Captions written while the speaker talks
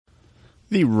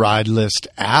The Ride List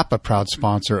app, a proud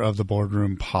sponsor of the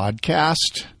Boardroom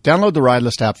podcast. Download the Ride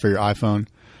List app for your iPhone.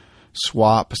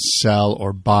 Swap, sell,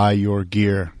 or buy your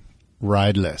gear.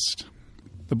 Ride List.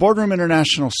 The Boardroom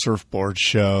International Surfboard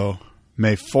Show,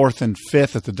 May 4th and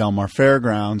 5th at the Del Mar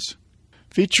Fairgrounds,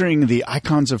 featuring the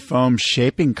Icons of Foam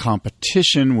Shaping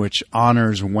Competition, which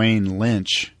honors Wayne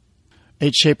Lynch.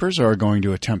 8 shapers are going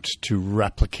to attempt to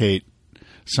replicate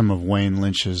some of Wayne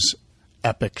Lynch's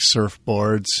epic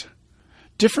surfboards.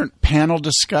 Different panel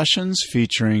discussions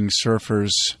featuring surfers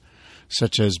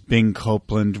such as Bing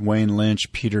Copeland, Wayne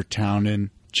Lynch, Peter Townend,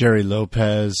 Jerry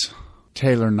Lopez,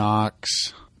 Taylor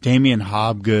Knox, Damian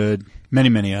Hobgood, many,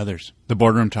 many others. The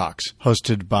Boardroom Talks,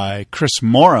 hosted by Chris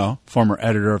Morrow, former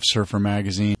editor of Surfer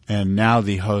Magazine, and now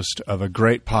the host of a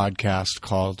great podcast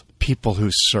called People Who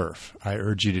Surf. I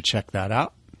urge you to check that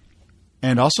out.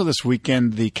 And also this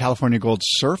weekend, the California Gold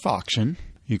Surf Auction.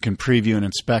 You can preview and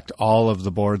inspect all of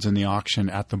the boards in the auction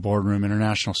at the Boardroom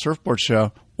International Surfboard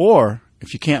Show. Or,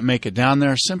 if you can't make it down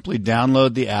there, simply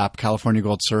download the app, California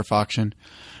Gold Surf Auction,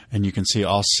 and you can see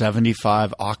all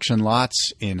 75 auction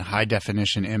lots in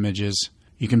high-definition images.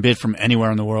 You can bid from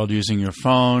anywhere in the world using your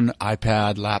phone,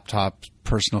 iPad, laptop,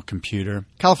 personal computer.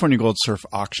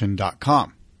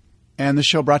 CaliforniaGoldSurfAuction.com. And the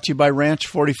show brought to you by Ranch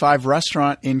 45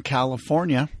 Restaurant in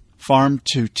California.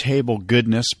 Farm-to-table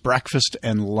goodness, breakfast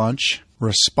and lunch.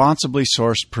 Responsibly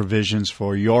sourced provisions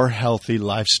for your healthy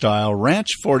lifestyle. Ranch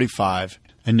 45.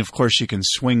 And, of course, you can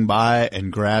swing by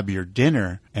and grab your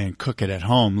dinner and cook it at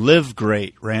home. Live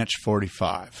great. Ranch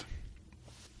 45.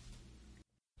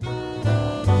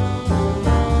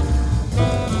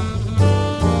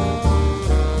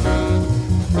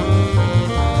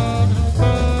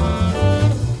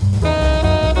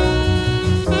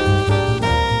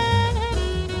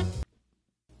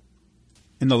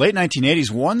 In the late 1980s,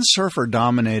 one surfer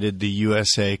dominated the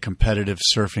USA competitive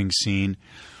surfing scene,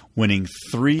 winning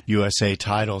 3 USA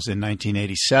titles in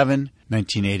 1987,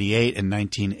 1988, and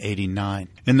 1989.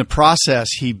 In the process,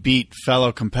 he beat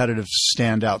fellow competitive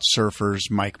standout surfers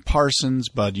Mike Parsons,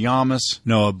 Bud Yamas,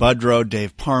 Noah Budrow,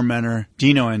 Dave Parmenter,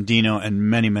 Dino Andino, and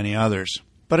many, many others.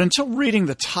 But until reading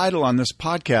the title on this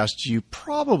podcast, you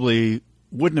probably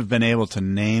wouldn't have been able to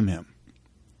name him.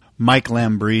 Mike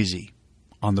Lambresi.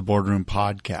 On the Boardroom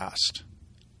podcast.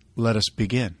 Let us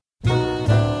begin.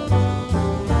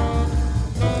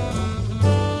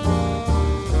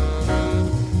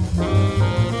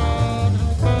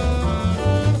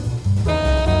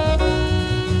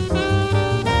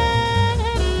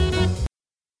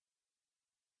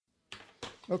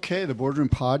 Okay, the Boardroom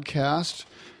podcast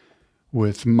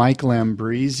with Mike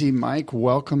Lambresi. Mike,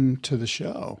 welcome to the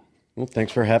show. Well,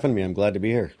 thanks for having me. I'm glad to be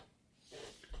here.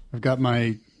 I've got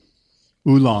my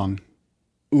Oolong.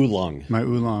 My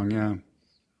oolong, yeah.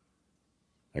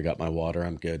 I got my water.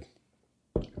 I'm good.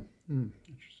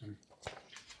 Interesting.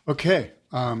 Okay.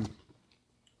 I'm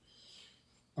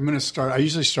going to start. I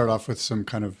usually start off with some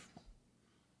kind of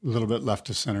a little bit left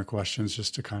to center questions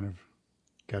just to kind of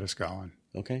get us going.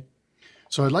 Okay.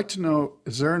 So I'd like to know,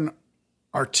 is there an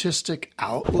artistic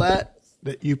outlet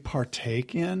that you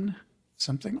partake in?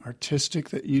 Something artistic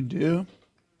that you do?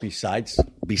 Besides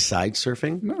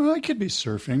surfing? No, it could be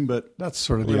surfing, but that's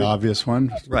sort of the obvious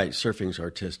one. Right, surfing's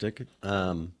artistic.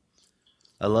 I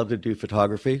love to do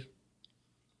photography.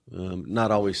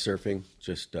 Not always surfing,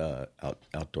 just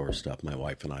outdoor stuff. My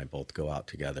wife and I both go out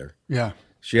together. Yeah.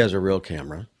 She has a real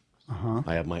camera. Uh-huh.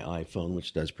 I have my iPhone,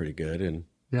 which does pretty good, and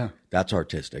yeah, that's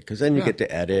artistic because then you get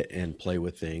to edit and play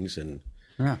with things and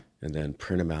then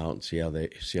print them out and see how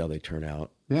they turn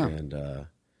out. Yeah. And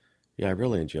yeah, I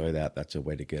really enjoy that. That's a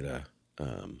way to get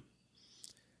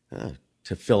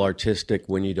to feel artistic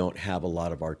when you don't have a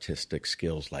lot of artistic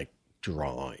skills like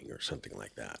drawing or something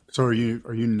like that. So are you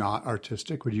not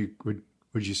artistic? Would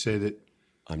you say that?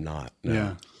 I'm not. No.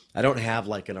 Yeah. I don't have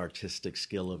like an artistic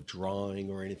skill of drawing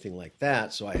or anything like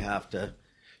that. So I have to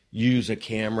use a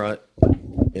camera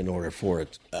in order for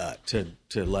it to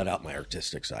let out my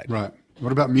artistic side. Right.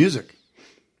 What about music?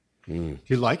 Do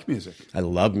you like music? I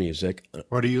love music.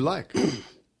 What do you like?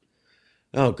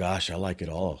 Oh gosh, I like it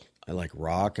all. I like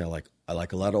rock. I like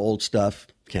a lot of old stuff.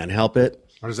 Can't help it.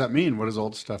 What does that mean? What is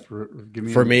old stuff? Give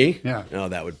me for me. Yeah. No,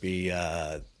 that would be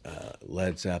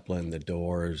Led Zeppelin, The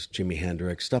Doors, Jimi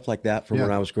Hendrix, stuff like that from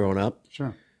when I was growing up.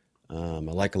 Sure. I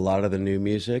like a lot of the new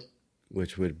music,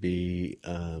 which would be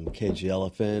Cage the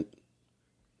Elephant.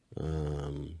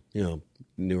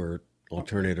 Newer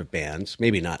alternative bands,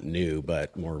 maybe not new,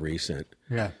 but more recent.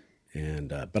 Yeah. And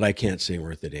but I can't sing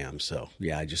worth a damn, so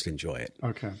yeah, I just enjoy it.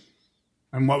 Okay.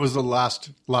 And what was the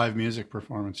last live music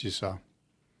performance you saw?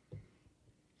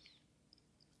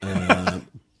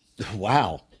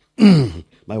 Wow.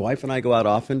 My wife and I go out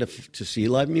often to see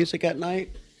live music at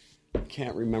night. I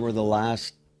can't remember the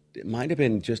last. It might have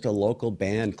been just a local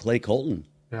band, Clay Colton.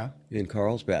 Yeah. In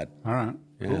Carlsbad. All right.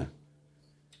 Yeah. Cool.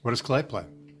 What does Clay play?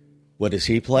 What does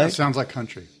he play? That sounds like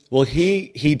country. Well,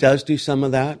 he does do some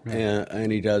of that,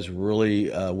 and he does really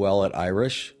well at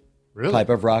Irish type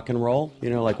of rock and roll.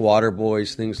 Like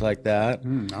Waterboys, things like that.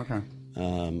 Okay.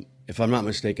 If I'm not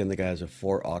mistaken, the guy has a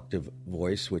 4-octave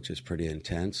voice, which is pretty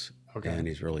intense. Okay. And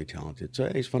he's really talented. So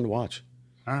he's fun to watch.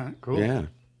 All right. Cool. Yeah.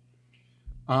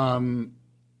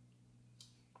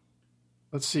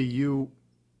 Let's see. You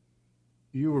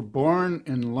were born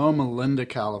in Loma Linda,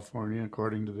 California,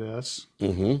 according to this.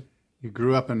 Mm-hmm. You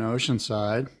grew up in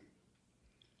Oceanside,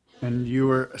 and you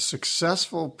were a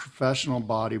successful professional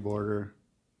bodyboarder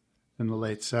in the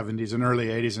late 70s and early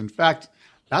 80s. In fact,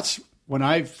 that's when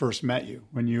I first met you,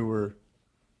 when you were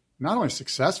not only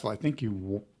successful, I think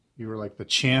you were like the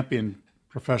champion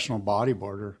professional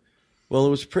bodyboarder. Well, it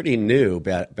was pretty new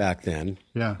back then.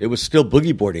 Yeah. It was still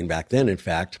boogie boarding back then, in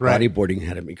fact. Right. Bodyboarding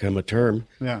hadn't become a term.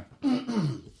 Yeah.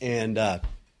 And, oh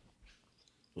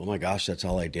my gosh, that's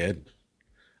all I did.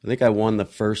 I think I won the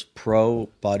first pro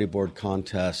bodyboard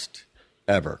contest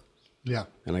ever. Yeah.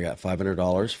 And I got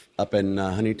 $500 up in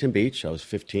Huntington Beach. I was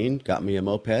 15, got me a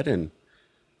moped, and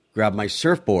grabbed my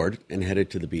surfboard and headed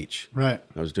to the beach. Right.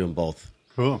 I was doing both.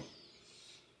 Cool.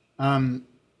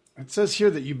 It says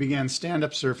here that you began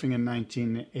stand-up surfing in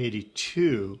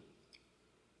 1982,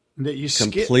 and that you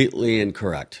Completely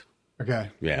incorrect. Okay.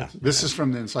 Yeah. This is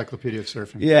from the Encyclopedia of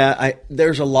Surfing. Yeah,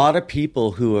 there's a lot of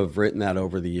people who have written that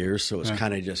over the years, so it's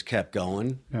kind of just kept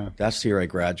going. Yeah. That's the year I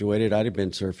graduated. I'd have been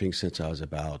surfing since I was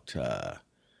about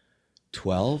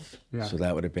 12, Yeah. so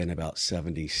that would have been about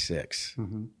 76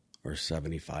 or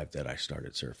 75 that I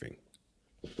started surfing.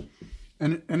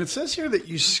 And it says here that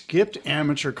you skipped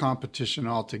amateur competition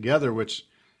altogether, which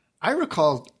I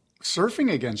recall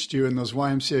surfing against you in those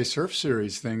YMCA Surf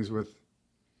Series things with,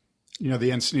 the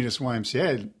Encinitas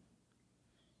YMCA,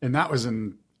 and that was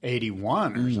in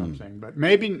 81 or something. But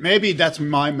maybe that's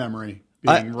my memory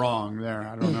being wrong there.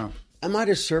 I don't know. I might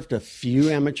have surfed a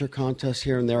few amateur contests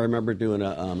here and there. I remember doing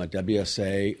a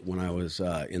WSA when I was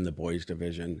in the boys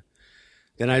division.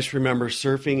 Then I just remember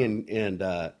surfing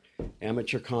and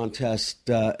amateur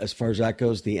contest, as far as that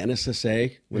goes, the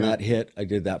NSSA, when that hit, I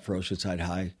did that for Oceanside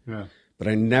High. Yeah. But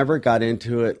I never got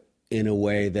into it in a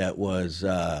way that was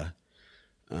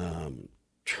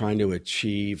trying to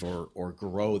achieve or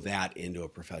grow that into a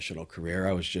professional career.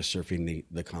 I was just surfing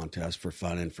the contest for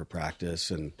fun and for practice,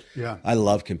 and I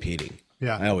love competing.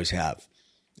 Yeah. I always have.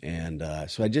 And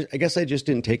so I guess I just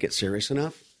didn't take it serious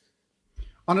enough.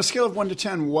 On a scale of 1 to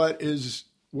 10, where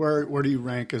do you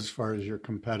rank as far as your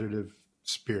competitive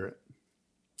spirit?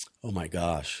 Oh my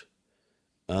gosh.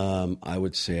 I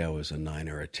would say I was a 9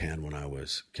 or a 10 when I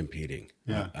was competing.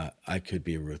 Yeah. I could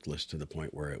be ruthless to the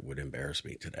point where it would embarrass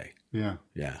me today. Yeah.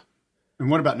 Yeah. And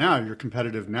what about now? You're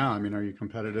competitive now. I mean, are you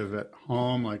competitive at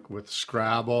home, like with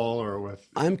Scrabble or with?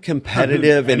 I'm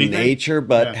competitive in Anything? nature,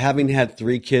 but having had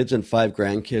 3 kids and 5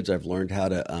 grandkids, I've learned how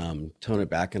to tone it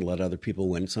back and let other people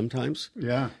win sometimes.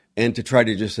 Yeah. And to try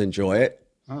to just enjoy it.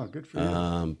 Oh, good for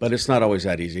you. But it's not always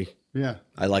that easy. Yeah.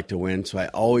 I like to win, so I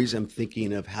always am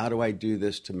thinking of how do I do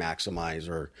this to maximize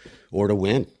or to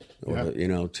win,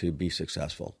 or to be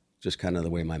successful. Just kind of the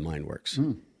way my mind works.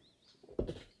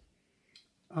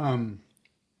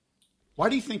 Why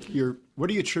do you think what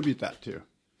do you attribute that to?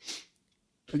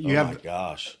 My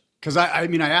gosh. Because I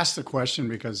asked the question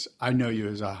because I know you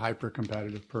as a hyper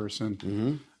competitive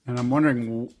person, and I'm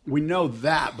wondering, we know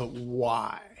that, but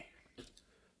why?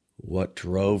 What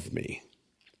drove me?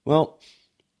 Well,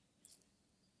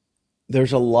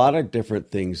 there's a lot of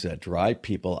different things that drive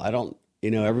people.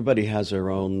 Everybody has their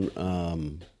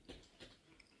own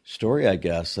story, I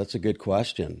guess. That's a good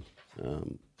question.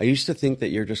 I used to think that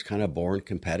you're just kind of born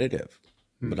competitive,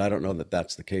 but I don't know that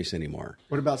that's the case anymore.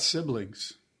 What about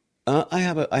siblings? I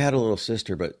had a little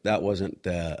sister, but that wasn't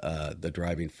the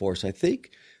driving force. I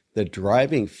think the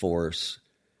driving force,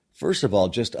 first of all,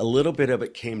 just a little bit of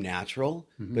it came natural,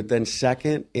 but then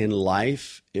second, in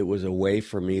life, it was a way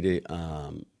for me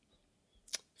to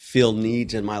feel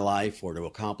needs in my life or to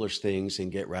accomplish things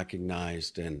and get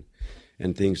recognized and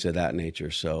things of that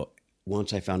nature. So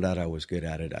once I found out I was good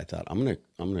at it, I thought I'm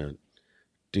gonna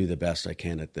do the best I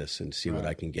can at this and see what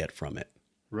I can get from it.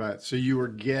 Right. So you were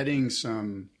getting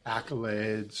some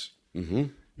accolades.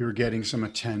 You were getting some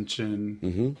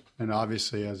attention, and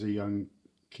obviously, as a young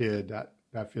kid,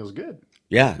 that feels good.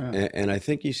 Yeah. And I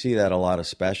think you see that a lot,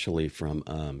 especially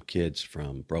from kids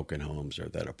from broken homes or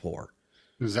that are poor.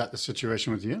 Is that the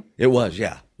situation with you? It was,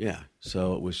 yeah.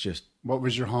 So it was just... What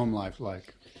was your home life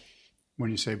like?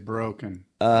 When you say broken.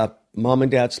 Mom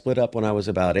and Dad split up when I was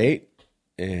about 8,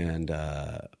 and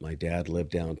my dad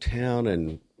lived downtown,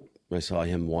 and I saw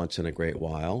him once in a great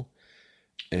while.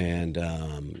 And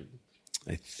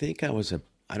I think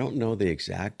I don't know the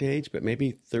exact age, but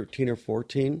maybe 13 or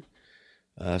 14.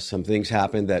 Some things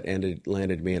happened that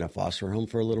landed me in a foster home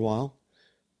for a little while.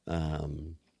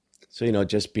 So,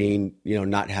 just being,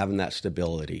 not having that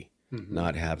stability,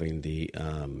 not having the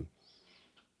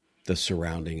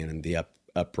surrounding and the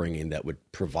upbringing that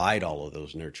would provide all of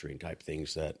those nurturing type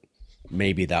things, that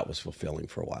maybe that was fulfilling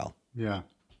for a while. Yeah.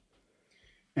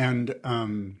 And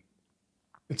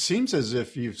it seems as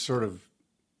if you've sort of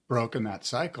broken that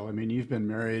cycle. I mean, you've been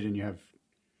married and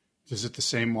is it the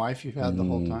same wife you've had the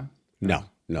whole time? No.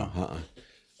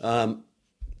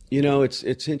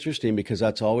 It's interesting because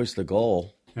that's always the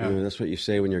goal. Yeah. That's what you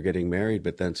say when you're getting married,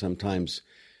 but then sometimes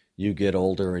you get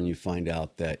older and you find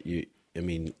out that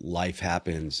life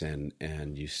happens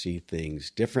and you see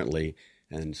things differently.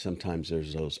 And sometimes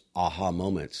there's those aha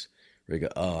moments where you go,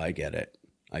 oh, I get it.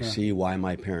 I see why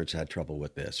my parents had trouble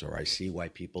with this, or I see why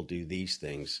people do these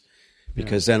things.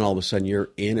 Because then all of a sudden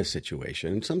you're in a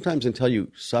situation. And sometimes until you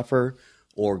suffer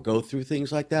or go through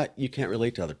things like that, you can't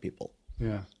relate to other people.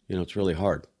 Yeah. It's really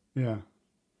hard. Yeah.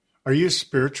 Are you a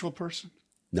spiritual person?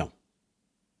 No.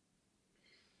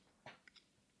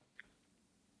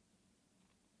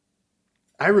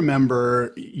 I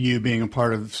remember you being a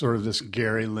part of sort of this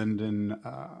Gary Linden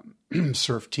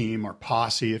surf team or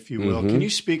posse, if you will. Mm-hmm. Can you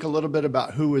speak a little bit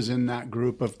about who was in that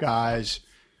group of guys?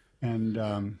 And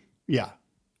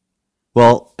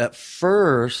Well, at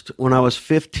first, when I was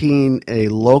 15, a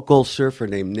local surfer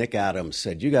named Nick Adams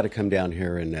said, you got to come down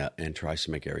here and try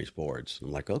some of Gary's boards.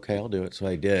 I'm like, okay, I'll do it. So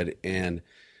I did. And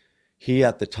he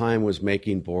at the time was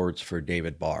making boards for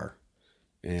David Barr.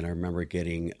 And I remember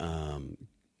getting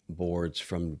boards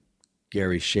from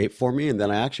Gary's shape for me. And then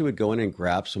I actually would go in and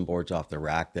grab some boards off the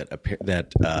rack that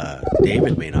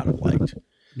David may not have liked.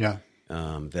 Yeah.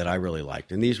 That I really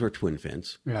liked. And these were twin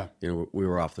fins. Yeah. We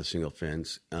were off the single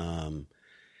fins.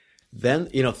 Then,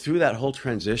 through that whole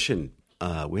transition,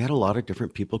 we had a lot of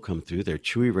different people come through there.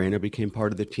 Chewy Reyna became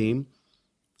part of the team.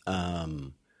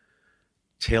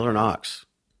 Taylor Knox,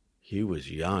 he was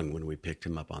young when we picked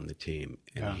him up on the team,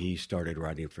 and he started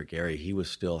riding for Gary. He was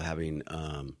still having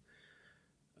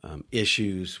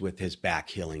issues with his back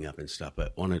healing up and stuff.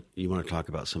 But you want to talk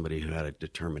about somebody who had a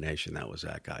determination? That was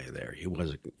that guy there.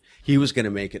 He was going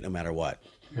to make it no matter what.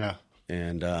 Yeah.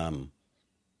 And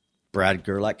Brad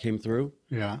Gerlach came through.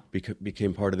 Yeah.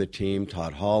 Became part of the team.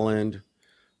 Todd Holland.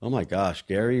 Oh my gosh,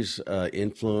 Gary's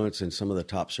influence and some of the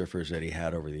top surfers that he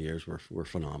had over the years were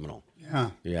phenomenal. Yeah.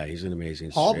 Yeah, he's an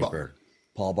amazing Paul scraper. Barr.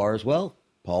 Paul Barr as well.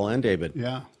 Paul and David.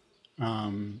 Yeah.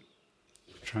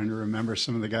 Trying to remember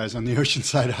some of the guys on the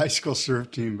Oceanside High School surf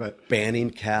team, but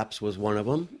Banning Caps was one of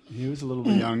them. He was a little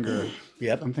bit younger.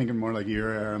 Yep. I'm thinking more like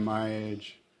your era, my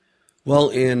age. Well,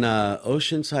 in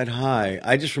Oceanside High,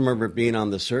 I just remember being on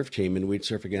the surf team, and we'd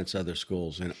surf against other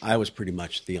schools, and I was pretty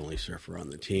much the only surfer on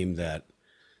the team that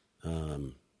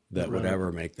would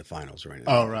ever make the finals or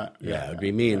anything. Oh, right. Yeah, it would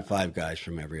be me and 5 guys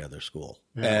from every other school,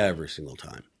 every single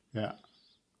time. Yeah.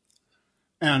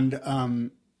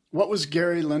 And what was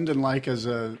Gary Linden like as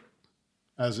a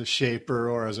shaper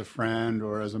or as a friend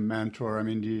or as a mentor? I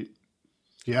mean, do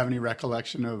you have any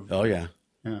recollection of? Oh yeah.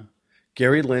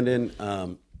 Gary Linden,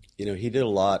 he did a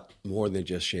lot more than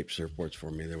just shape surfboards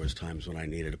for me. There was times when I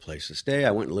needed a place to stay.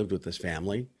 I went and lived with his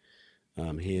family.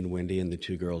 He and Wendy and the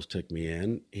 2 girls took me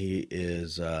in. He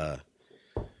is he'll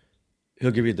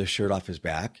give you the shirt off his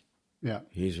back. Yeah.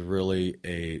 He's really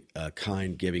a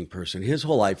kind, giving person. His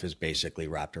whole life is basically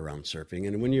wrapped around surfing.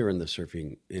 And when you're in the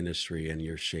surfing industry and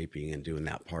you're shaping and doing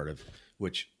that part of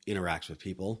which interacts with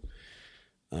people,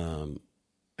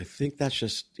 I think that's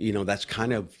just, that's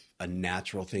kind of a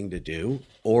natural thing to do.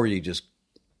 Or you just,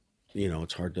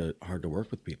 it's hard to work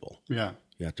with people. Yeah.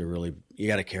 You have to you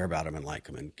got to care about them and like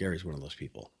them. And Gary's one of those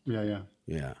people. Yeah.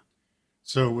 Yeah.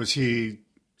 So was he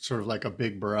sort of like a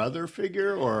big brother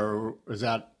figure, or was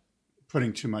that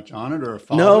putting too much on it, or a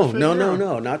father figure?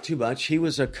 No, not too much. He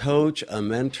was a coach, a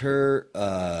mentor,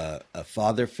 a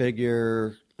father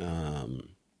figure, probably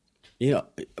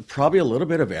a little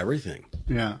bit of everything.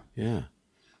 Yeah. Yeah.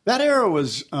 That era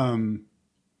was, and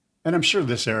I'm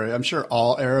sure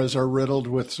all eras are riddled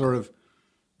with sort of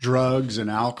drugs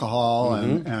and alcohol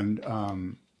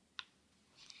and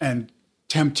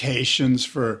temptations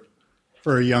for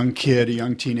a young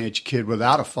teenage kid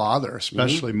without a father,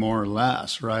 especially more or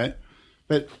less, right?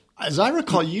 But as I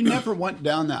recall, you never went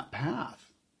down that path.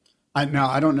 I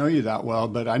don't know you that well,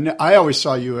 but I always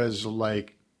saw you as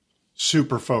like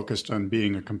super focused on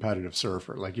being a competitive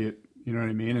surfer. Like You know what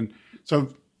I mean? And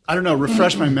so I don't know,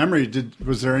 refresh my memory.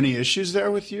 Was there any issues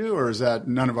there with you, or is that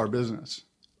none of our business?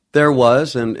 There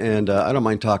was, and I don't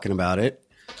mind talking about it.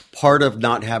 Part of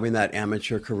not having that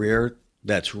amateur career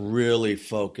that's really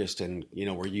focused and,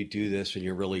 where you do this and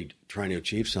you're really trying to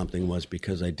achieve something was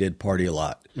because I did party a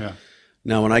lot. Yeah.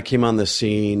 Now, when I came on the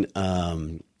scene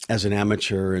as an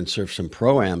amateur and surfed some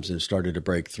pro-ams and started to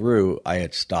break through, I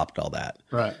had stopped all that.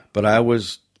 Right. But I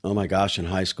was, oh my gosh, in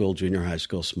high school, junior high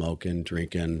school, smoking,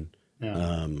 drinking.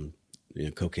 Yeah.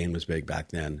 Cocaine was big back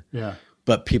then. Yeah.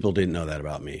 But people didn't know that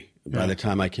about me. Yeah. By the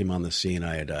time I came on the scene,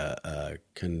 I had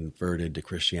converted to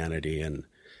Christianity, and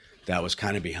that was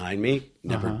kind of behind me.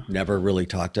 Never really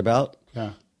talked about.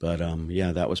 Yeah. But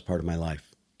that was part of my life.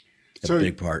 So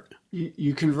big part.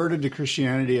 You converted to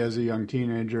Christianity as a young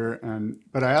teenager,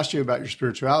 but I asked you about your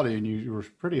spirituality, and you were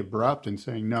pretty abrupt in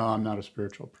saying, "No, I'm not a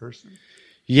spiritual person."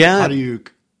 Yeah. How do you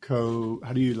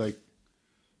like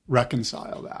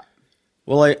reconcile that?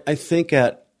 Well, I think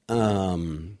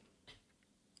I'm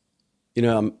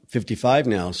 55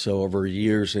 now, so over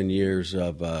years and years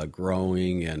of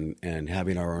growing and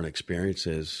having our own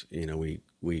experiences,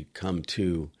 we come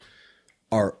to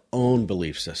our own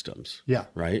belief systems. Yeah.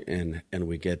 Right. And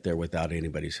we get there without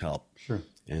anybody's help. Sure.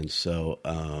 And so,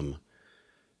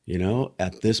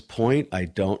 at this point, I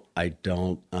don't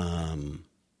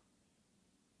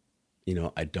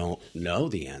know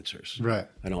the answers. Right.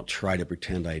 I don't try to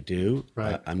pretend I do.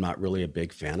 Right. I'm not really a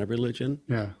big fan of religion.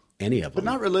 Yeah. Any of them.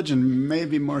 But not religion,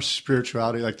 maybe more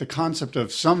spirituality, like the concept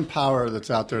of some power that's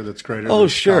out there that's greater Oh, than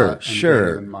sure, Scott and sure.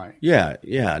 greater than Mike.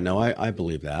 Yeah. No, I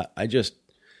believe that. I just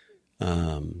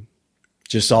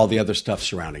all the other stuff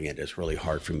surrounding it is really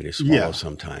hard for me to swallow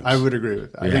sometimes. I would agree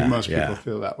with that. I think most people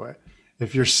feel that way.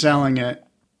 If you're selling it,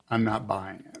 I'm not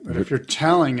buying it. But if you're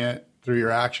telling it through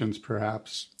your actions,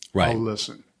 perhaps right. I'll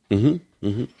listen.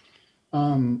 Mm-hmm.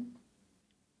 Mm-hmm.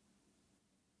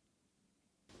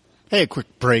 Hey, a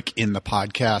quick break in the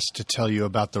podcast to tell you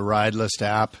about the Ride List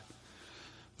app.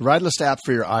 The Ride List app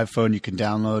for your iPhone, you can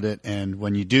download it, and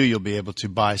when you do, you'll be able to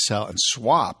buy, sell, and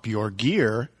swap your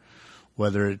gear,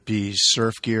 whether it be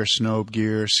surf gear, snow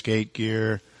gear, skate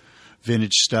gear,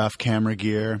 vintage stuff, camera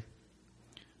gear,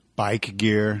 bike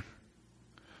gear.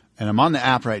 And I'm on the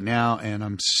app right now, and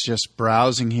I'm just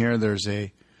browsing here. There's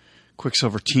a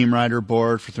Quicksilver Team Rider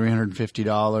board for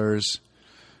 $350.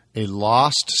 A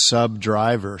Lost Sub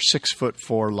Driver,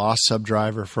 6'4" Lost Sub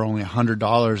Driver for only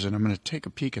 $100. And I'm going to take a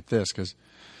peek at this because,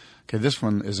 this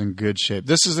one is in good shape.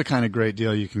 This is the kind of great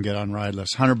deal you can get on Ride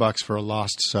List. $100 for a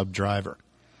Lost Sub Driver.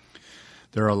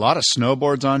 There are a lot of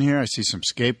snowboards on here. I see some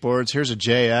skateboards. Here's a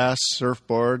JS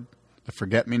surfboard, the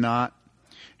Forget Me Not.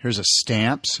 Here's a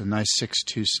Stamps, a nice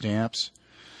 6'2" Stamps.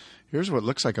 Here's what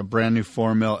looks like a brand new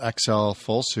 4mm XL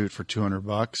full suit for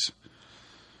 $200.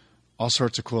 All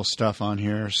sorts of cool stuff on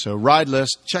here. So Ride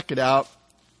List, check it out.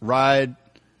 Ride,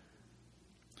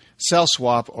 sell,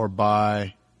 swap, or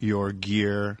buy your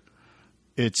gear.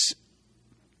 It's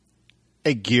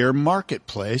a gear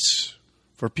marketplace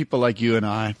for people like you and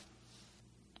I.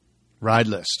 Ride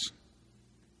List.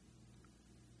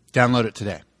 Download it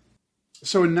today.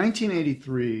 So in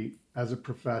 1983, as a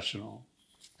professional,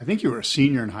 I think you were a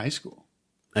senior in high school.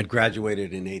 I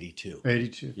graduated in 82.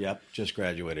 82. Yep, just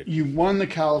graduated. You won the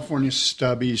California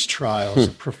Stubbies Trials,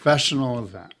 a professional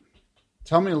event.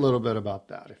 Tell me a little bit about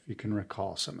that, if you can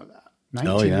recall some of that.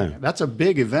 Oh, yeah. That's a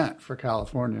big event for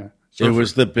California. It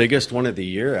was the biggest one of the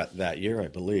year that year, I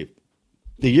believe.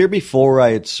 The year before,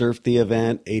 I had surfed the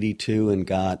event, 82, and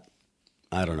got,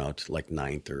 I don't know, it's like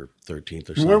 9th or 13th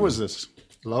or something. Where was this?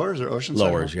 Lowers or Oceanside?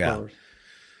 Lowers, yeah. Lowers.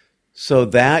 So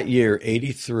that year,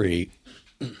 83...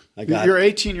 You're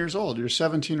 18 years old. You're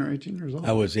 17 or 18 years old.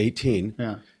 I was 18.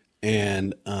 Yeah.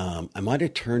 And I might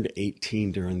have turned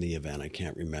 18 during the event. I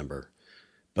can't remember.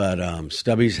 But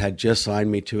Stubbies had just signed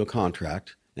me to a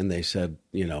contract, and they said,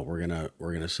 we're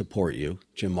gonna support you.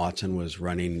 Jim Watson was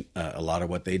running a lot of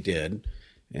what they did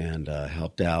and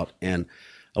helped out. And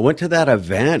I went to that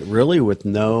event really with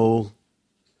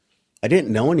I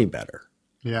didn't know any better.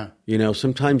 Yeah.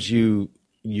 Sometimes you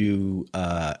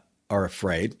are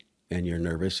afraid. And you're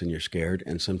nervous and you're scared.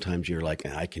 And sometimes you're like,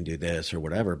 I can do this or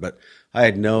whatever. But I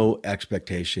had no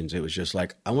expectations. It was just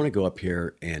like, I want to go up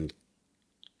here and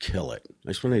kill it.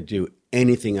 I just want to do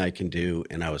anything I can do.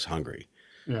 And I was hungry.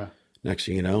 Yeah. Next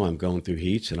thing you know, I'm going through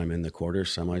heats and I'm in the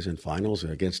quarters, semis, and finals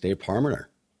against Dave Parmenter.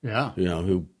 Yeah.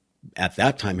 Who at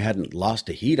that time hadn't lost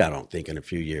a heat, I don't think, in a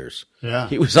few years. Yeah.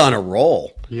 He was on a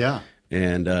roll. Yeah.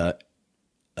 And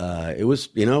it was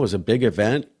a big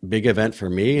event for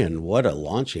me, and what a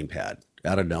launching pad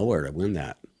out of nowhere to win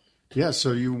that. Yeah,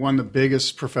 so you won the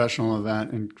biggest professional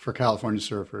event for California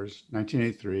surfers,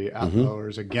 1983, at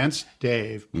Lowers against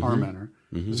Dave Parmenter.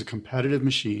 It was a competitive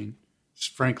machine.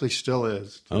 Frankly, still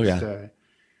is to this day.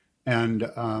 And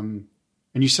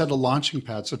you said a launching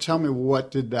pad. So tell me, what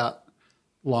did that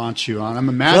launch you on? I'm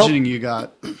imagining you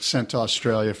got sent to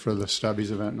Australia for the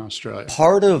Stubbies event in Australia.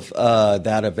 Part of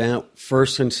that event,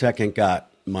 first and second got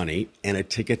money and a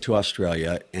ticket to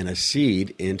Australia and a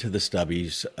seed into the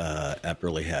Stubbies at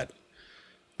Burley Head.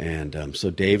 And so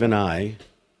Dave and I,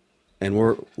 and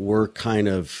we're kind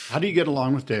of... How do you get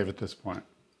along with Dave at this point?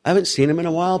 I haven't seen him in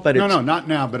a while, but No, not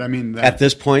now, but I mean... at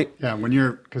this point? Yeah, when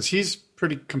you're... Because he's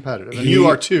pretty competitive, and you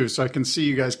are too, so I can see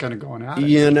you guys kind of going at it.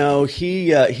 You know,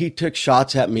 he took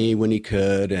shots at me when he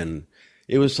could, and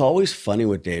it was always funny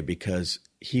with Dave because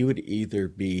he would either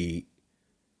be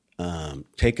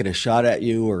taking a shot at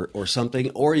you or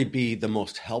something, or he'd be the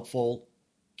most helpful,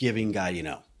 giving guy you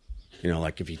know. You know,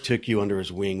 like if he took you under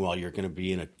his wing while you're going to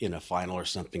be in a final or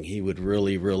something, he would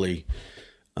really, really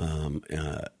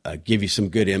give you some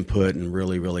good input and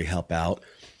really, really help out.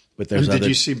 But did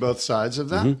you see both sides of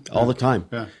that? Mm-hmm, all the time.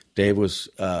 Yeah. Dave was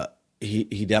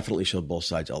he definitely showed both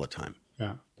sides all the time.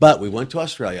 Yeah. But we went to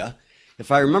Australia.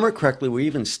 If I remember correctly, we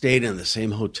even stayed in the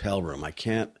same hotel room. I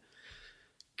can't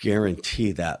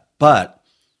guarantee that, but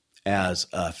as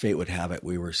fate would have it,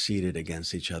 we were seated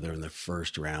against each other in the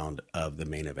first round of the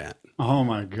main event. Oh,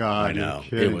 my God. I know.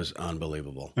 It was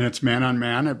unbelievable. And it's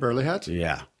man-on-man at Burley Heads?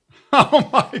 Yeah. Oh,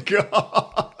 my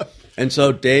God. And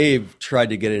so Dave tried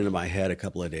to get into my head a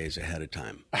couple of days ahead of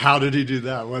time. How did he do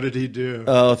that? What did he do?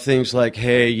 Oh, things like,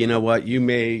 hey, you know what? You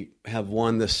may have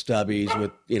won the Stubbies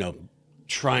with,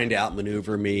 trying to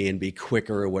outmaneuver me and be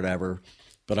quicker or whatever,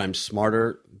 but I'm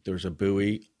smarter. There's a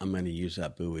buoy. I'm going to use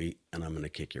that buoy, and I'm going to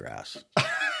kick your ass.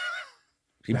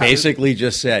 He basically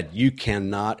just said, you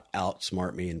cannot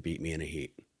outsmart me and beat me in a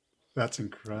heat. That's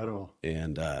incredible.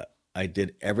 And I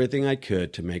did everything I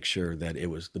could to make sure that it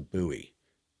was the buoy.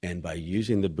 And by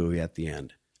using the buoy at the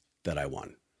end, that I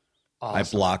won. Awesome. I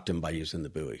blocked him by using the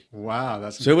buoy. Wow,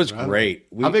 that's so incredible. It was great.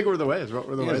 How big were the waves? What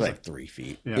were the waves? It was like 3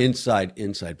 feet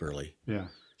inside Burley. Yeah.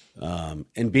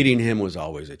 And beating him was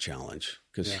always a challenge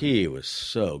because he was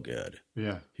so good.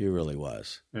 Yeah. He really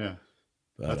was. Yeah.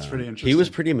 But, that's pretty interesting. He was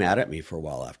pretty mad at me for a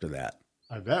while after that.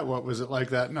 I bet. What was it like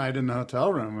that night in the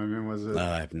hotel room? I mean, was it?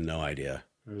 I have no idea.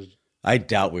 I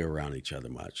doubt we were around each other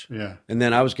much. Yeah. And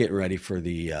then I was getting ready for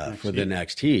the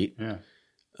next heat. Yeah.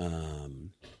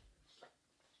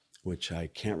 Which I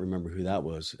can't remember who that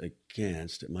was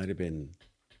against. It might have been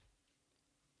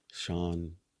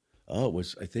Sean. Oh,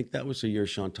 I think that was the year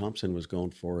Sean Thompson was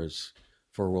going for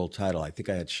a world title. I think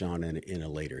I had Sean in a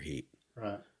later heat.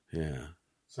 Right. Yeah.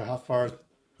 So how far?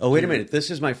 Oh, wait a minute. This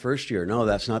is my first year. No,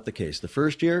 that's not the case. The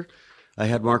first year, I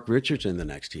had Mark Richards in the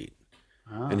next heat.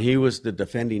 And he was the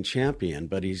defending champion,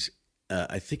 but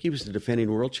I think he was the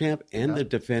defending world champ and the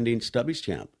defending Stubbies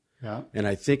champ. Yeah. And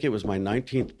I think it was my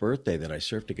 19th birthday that I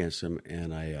surfed against him,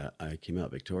 and I came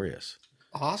out victorious.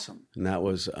 Awesome. And that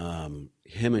was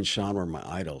him and Sean were my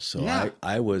idols. So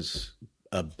I was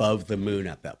above the moon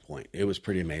at that point. It was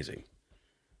pretty amazing.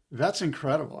 That's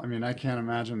incredible. I mean, I can't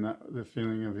imagine the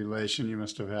feeling of elation you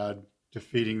must have had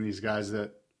defeating these guys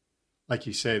that, like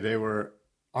you say, they were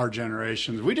our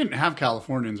generations. We didn't have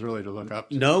Californians really to look up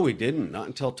to. No, we didn't. Not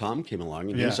until Tom came along,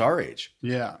 and he was our age.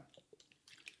 Yeah.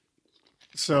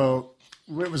 So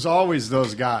it was always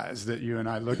those guys that you and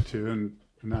I looked to, and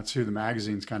that's who the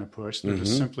magazines kind of pushed. There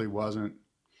just simply wasn't.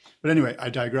 But anyway, I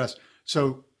digress.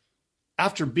 So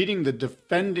after beating the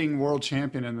defending world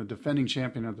champion and the defending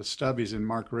champion of the Stubbies in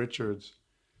Mark Richards,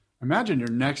 imagine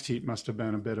your next heat must have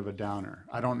been a bit of a downer.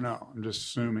 I don't know. I'm just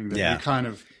assuming that you kind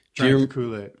of drank the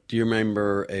Kool-Aid. Do you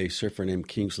remember a surfer named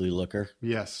Kingsley Looker?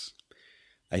 Yes.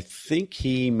 I think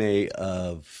he may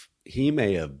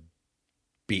have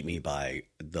beat me by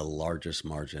the largest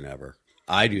margin ever.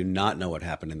 I do not know what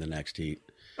happened in the next heat.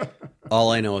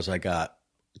 All I know is I got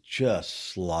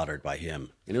just slaughtered by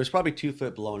him. And it was probably 2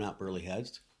 foot blown out Burley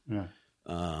Heads. Yeah.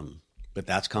 But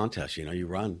that's contest. You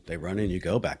run. They run and you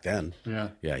go back then. Yeah.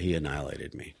 Yeah, he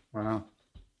annihilated me. Wow.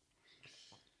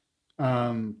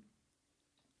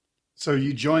 So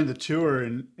you joined the tour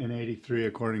in 83,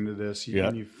 according to this.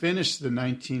 And you finished the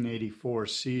 1984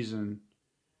 season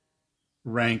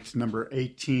ranked number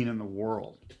 18 in the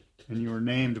world. And you were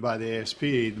named by the ASP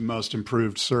the most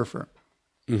improved surfer.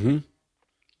 Mm-hmm.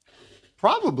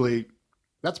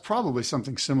 That's probably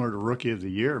something similar to Rookie of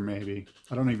the Year, maybe.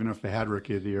 I don't even know if they had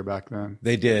Rookie of the Year back then.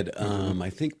 They did.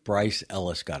 I think Bryce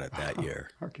Ellis got it that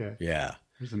year. Okay. Yeah.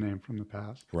 There's a name from the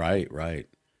past. Right.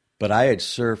 But I had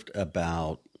surfed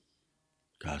about,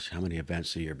 how many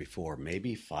events the year before?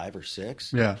 Maybe 5 or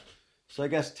 6. Yeah. So I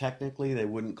guess technically they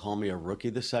wouldn't call me a rookie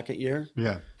the second year.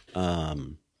 Yeah.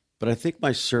 But I think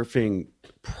my surfing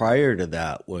prior to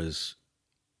that was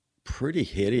pretty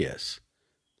hideous,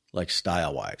 like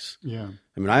style-wise. Yeah.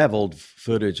 I mean, I have old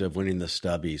footage of winning the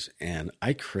Stubbies, and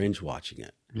I cringe watching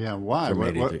it. Yeah. Why? from What,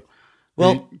 83.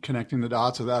 well, Well, connecting the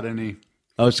dots without any.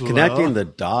 I was flow? connecting the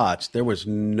dots. There was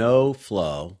no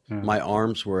flow. Yeah. My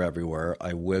arms were everywhere.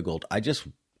 I wiggled. I just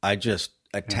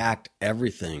attacked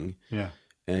everything. Yeah.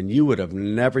 And you would have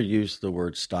never used the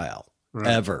word style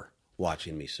ever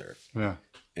watching me surf. Yeah.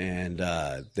 And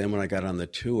then when I got on the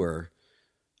tour,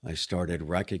 I started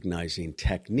recognizing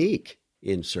technique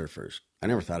in surfers. I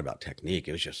never thought about technique.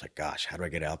 It was just like, gosh, how do I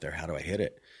get out there? How do I hit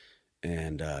it?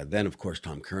 And then, of course,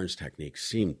 Tom Curren's technique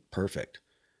seemed perfect.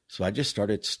 So I just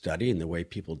started studying the way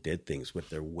people did things with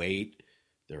their weight,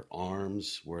 their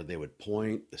arms, where they would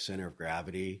point, the center of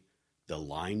gravity, the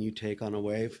line you take on a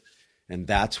wave. And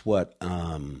that's what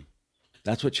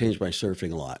changed my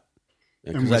surfing a lot.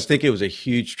 Because I think it was a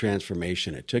huge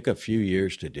transformation. It took a few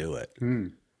years to do it.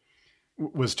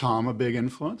 Was Tom a big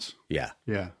influence? Yeah.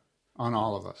 Yeah. On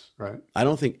all of us, right? I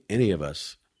don't think any of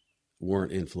us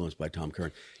weren't influenced by Tom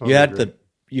Curren. Totally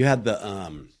You had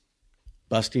the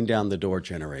busting down the door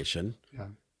generation. Yeah.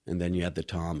 And then you had the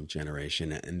Tom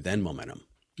generation and then Momentum.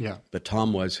 Yeah. But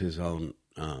Tom was his own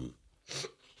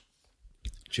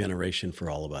generation for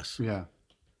all of us. Yeah.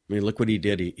 I mean, look what he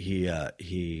did.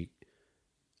 He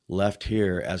left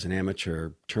here as an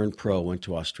amateur, turned pro, went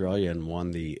to Australia and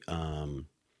won the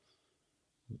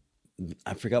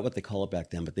I forgot what they call it back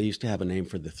then, but they used to have a name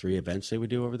for the 3 events they would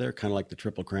do over there, kind of like the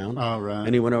Triple Crown. Oh, right.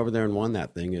 And he went over there and won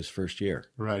that thing his first year.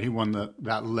 Right. He won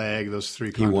that leg, those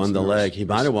 3 He won the leg. He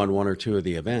might have won 1 or 2 of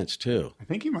the events too. I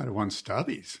think he might have won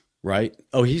Stubbies. Right?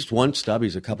 Oh, he's won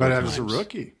Stubbies a couple of times. But as a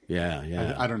rookie. Yeah,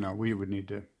 yeah. I don't know. We would need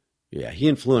to. Yeah, he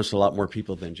influenced a lot more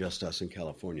people than just us in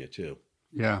California too.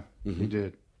 Yeah, he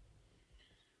did.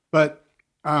 But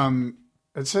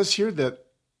it says here that,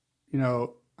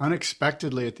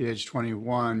 unexpectedly at the age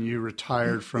 21, you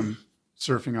retired from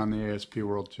surfing on the ASP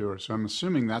World Tour. So I'm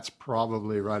assuming that's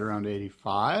probably right around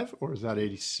 85, or is that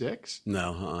 86?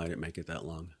 No, I didn't make it that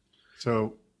long.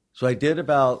 So I did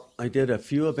a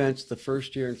few events the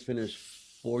first year and finished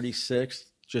 46th,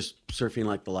 just surfing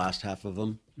like the last half of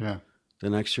them. yeah, The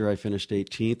next year I finished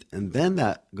 18th. And then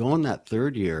that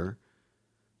third year,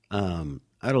 I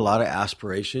had a lot of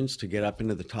aspirations to get up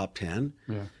into the top 10.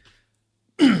 yeah,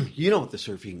 You know what the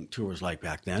surfing tour was like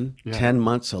back then. Yeah. 10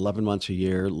 months, 11 months a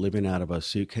year, living out of a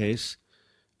suitcase.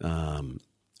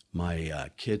 My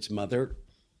kid's mother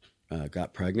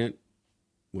got pregnant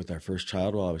with our first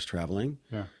child while I was traveling.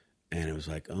 yeah, And it was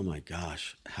like, oh my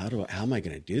gosh, how am I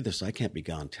going to do this? I can't be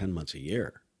gone 10 months a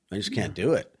year. I just can't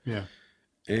do it. yeah,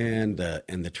 And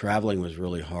the traveling was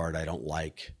really hard. I don't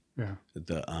like yeah,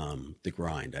 the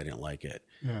grind. I didn't like it.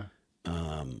 yeah.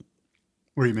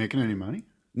 Were you making any money?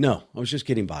 No, I was just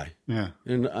getting by. Yeah,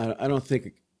 And I don't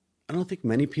think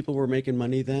many people were making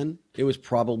money then. It was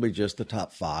probably just the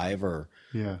top 5 or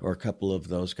a couple of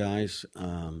those guys.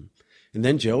 And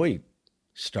then Joey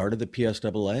started the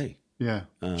PSAA. yeah.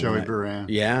 Joey Buran.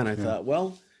 Yeah, and I thought,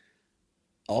 well,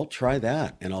 I'll try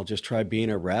that, and I'll just try being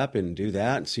a rep and do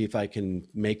that and see if I can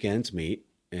make ends meet.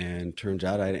 And turns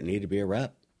out I didn't need to be a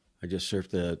rep. I just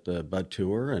surfed the Bud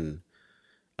Tour, and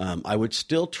I would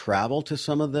still travel to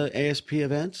some of the ASP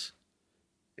events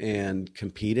and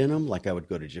compete in them. Like I would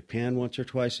go to Japan once or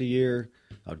twice a year.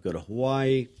 I would go to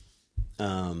Hawaii.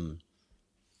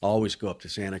 Always go up to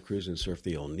Santa Cruz and surf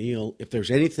the O'Neill. If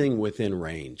there's anything within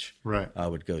range, Right. I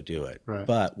would go do it. Right.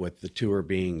 But with the tour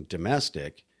being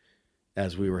domestic,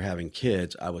 as we were having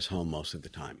kids, I was home most of the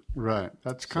time. Right.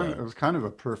 It was kind of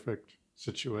a perfect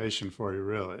situation for you,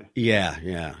 really.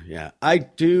 Yeah. I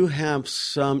do have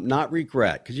some, not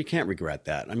regret, because you can't regret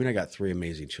that. I mean, I got 3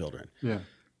 amazing children. Yeah.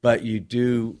 But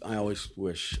I always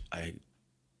wish I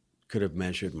could have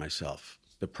measured myself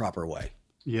the proper way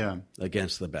Yeah.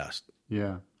 against the best.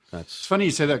 Yeah. That's It's funny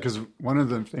you say that because one of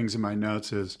the things in my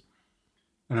notes is,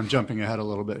 and I'm jumping ahead a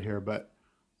little bit here, but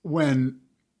when,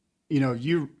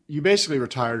 you basically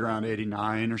retired around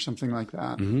 89 or something like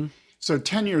that. Mm-hmm. So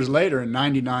 10 years later in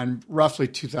 99, roughly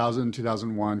 2000,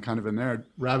 2001, kind of in there,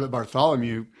 Rabbit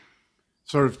Bartholomew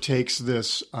sort of takes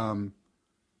this,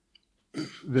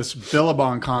 this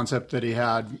Billabong concept that he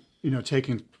had,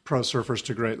 taking pro surfers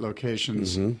to great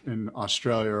locations in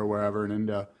Australia or wherever in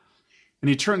India. And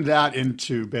he turned that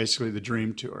into basically the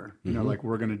dream tour, like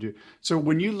we're going to do. So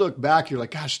when you look back, you're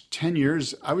like, gosh, 10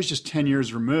 years, I was just 10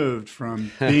 years removed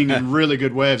from being in really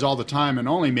good waves all the time and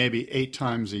only maybe 8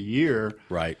 times a year.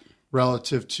 right.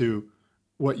 Relative to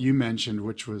what you mentioned,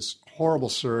 which was horrible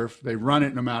surf. They run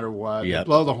it no matter what. Yep. They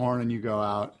blow the horn and you go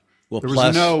out. Well, there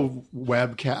was no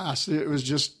webcast.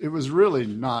 It was really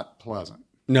not pleasant.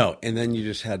 No, and then you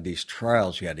just had these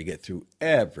trials you had to get through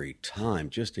every time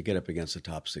just to get up against the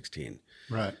top 16.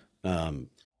 Right.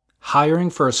 Hiring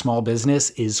for a small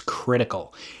business is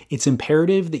critical. It's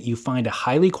imperative that you find a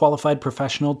highly qualified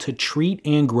professional to treat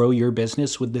and grow your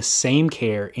business with the same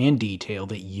care and detail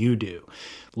that you do.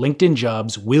 LinkedIn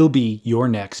Jobs will be your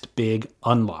next big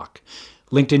unlock.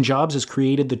 LinkedIn Jobs has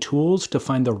created the tools to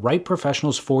find the right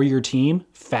professionals for your team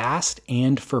fast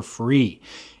and for free.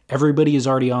 Everybody is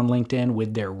already on LinkedIn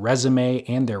with their resume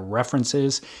and their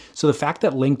references. So the fact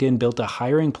that LinkedIn built a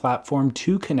hiring platform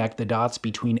to connect the dots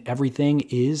between everything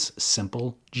is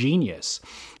simple genius.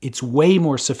 It's way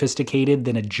more sophisticated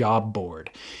than a job board.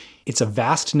 It's a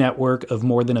vast network of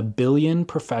more than 1 billion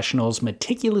professionals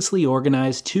meticulously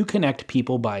organized to connect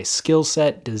people by skill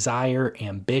set, desire,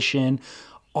 ambition,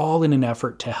 all in an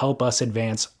effort to help us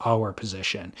advance our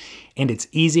position. And it's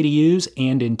easy to use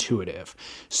and intuitive.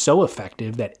 So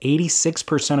effective that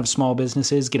 86% of small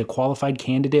businesses get a qualified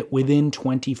candidate within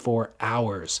 24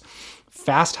 hours.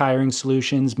 Fast hiring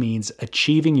solutions means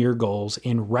achieving your goals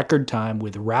in record time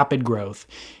with rapid growth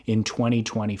in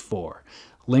 2024.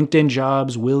 LinkedIn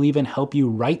Jobs will even help you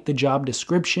write the job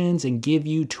descriptions and give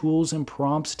you tools and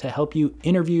prompts to help you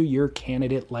interview your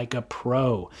candidate like a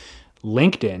pro.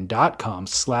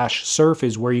 LinkedIn.com/surf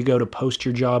is where you go to post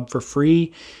your job for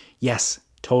free. Yes,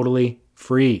 totally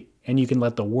free. And you can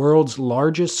let the world's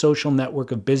largest social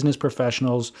network of business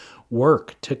professionals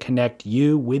work to connect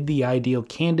you with the ideal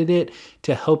candidate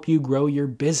to help you grow your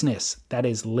business. That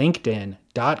is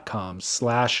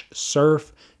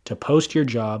LinkedIn.com/surf to post your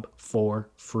job for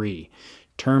free.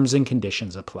 Terms and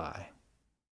conditions apply.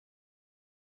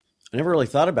 I never really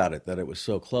thought about it, that it was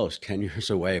so close, 10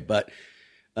 years away, but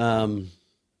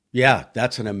yeah,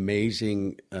 that's an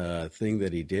amazing thing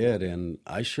that he did, and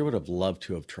I sure would have loved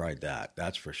to have tried that.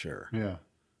 That's for sure. Yeah.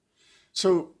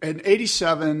 So in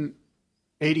 87,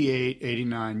 88,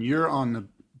 89, you're on the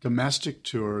domestic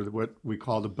tour, what we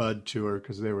call the Bud Tour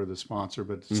because they were the sponsor,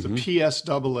 but it's the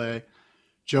PSAA.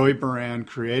 Joey Baran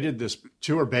created this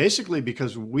tour basically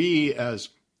because we as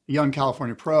young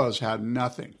California pros had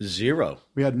nothing. Zero.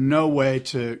 We had no way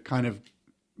to kind of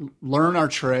learn our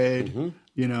trade,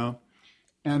 you know,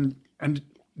 and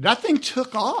that thing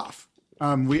took off.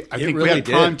 I think we had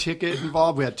Prime Ticket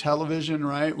involved. We had television,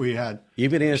 right? We had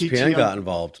even ESPN got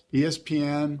involved.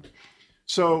 ESPN.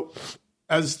 So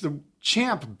as the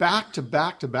champ back to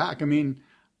back to back, I mean,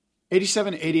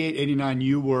 87, 88, 89,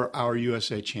 you were our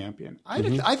USA champion.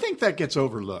 I think that gets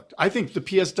overlooked. I think the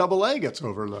PSAA gets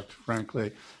overlooked,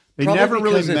 frankly. They Probably never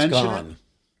really mention it.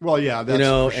 Well, yeah, that's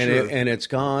for sure. And it's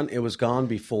gone. It was gone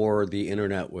before the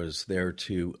internet was there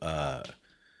to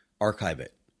archive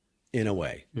it, in a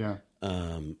way. Yeah.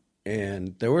 And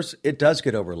it does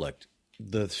get overlooked.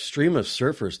 The stream of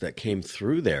surfers that came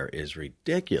through there is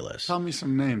ridiculous. Tell me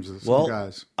some names of some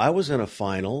guys. I was in a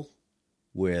final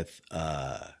with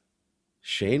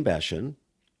Shane Beshin,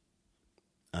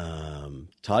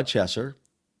 Todd Chesser,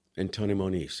 and Tony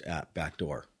Moniz at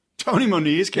Backdoor. Tony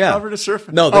Moniz came over to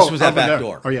surf? No, this was at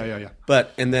Backdoor. Oh, yeah.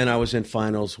 And then I was in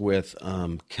finals with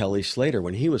Kelly Slater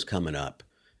when he was coming up,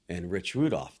 and Rich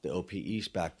Rudolph, the OP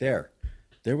East back there.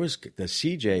 There was the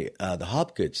CJ, the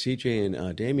Hopgood, CJ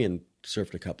and Damien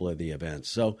surfed a couple of the events.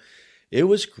 So it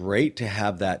was great to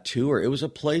have that tour. It was a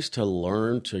place to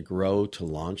learn, to grow, to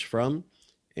launch from.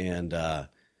 And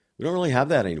we don't really have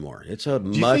that anymore. It's a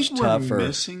much tougher. We're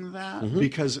missing that?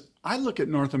 Because I look at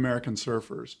North American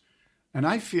surfers, and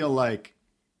I feel like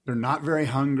they're not very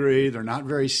hungry. They're not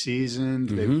very seasoned.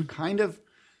 They've kind of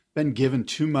been given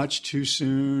too much too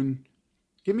soon.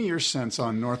 Give me your sense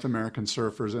on North American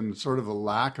surfers and sort of a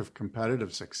lack of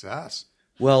competitive success.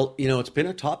 Well, it's been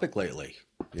a topic lately.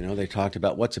 They talked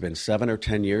about what's it been, 7 or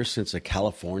 10 years since a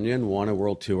Californian won a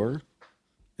world tour.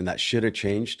 And that should have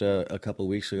changed a couple of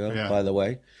weeks ago, by the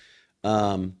way.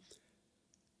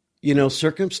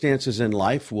 Circumstances in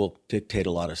life will dictate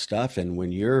a lot of stuff. And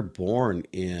when you're born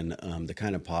in the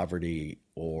kind of poverty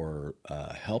or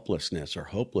helplessness or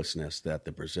hopelessness that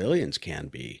the Brazilians can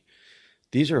be,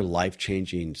 these are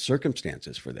life-changing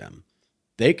circumstances for them.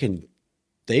 They get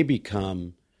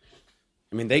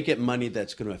money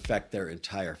that's going to affect their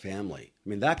entire family. I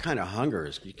mean, that kind of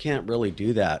hunger you can't really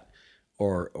do that,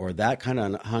 or that kind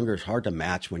of hunger is hard to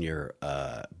match when you're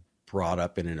brought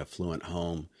up in an affluent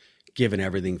home, given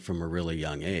everything from a really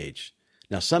young age.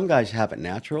 Now, some guys have it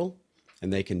natural,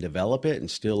 and they can develop it and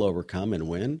still overcome and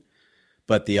win,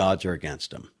 but the odds are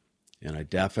against them. And I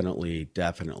definitely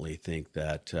think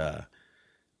that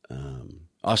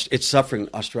it's suffering.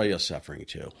 Australia's suffering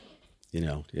too.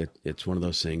 It's one of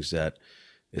those things that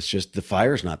it's just the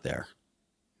fire's not there.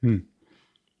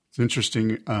 It's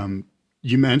interesting.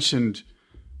 You mentioned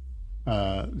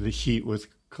the heat with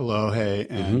Kolohe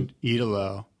and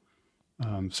Idolo,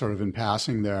 sort of in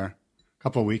passing there a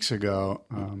couple of weeks ago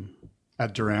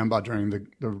at Duramba during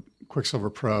the Quicksilver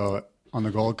Pro on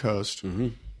the Gold Coast.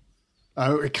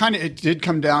 It did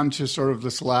come down to sort of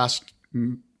this last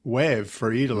wave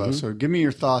for Idolo. So give me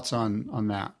your thoughts on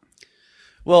that.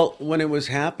 Well, when it was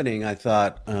happening, I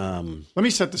thought... Let me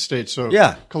set the stage. So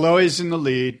yeah. Kolohe's in the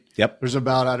lead. Yep. There's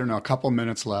about, a couple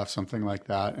minutes left, something like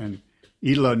that. And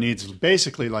Idolo needs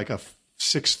basically like a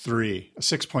 6.3, a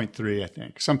 6.3, I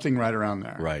think. Something right around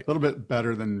there. Right. A little bit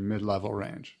better than mid-level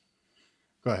range.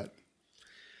 Go ahead.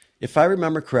 If I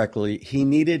remember correctly, he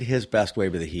needed his best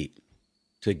wave of the heat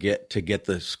to get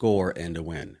the score and to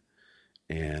win.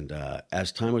 And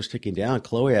as time was ticking down,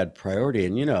 Kolohe had priority.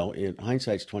 And, in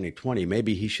hindsight's 2020,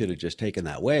 maybe he should have just taken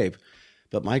that wave.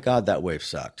 But my God, that wave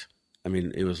sucked. I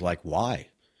mean, it was like, why?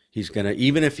 He's going to,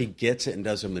 even if he gets it and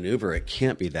does a maneuver, it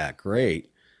can't be that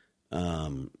great.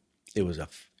 It was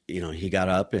he got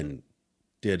up and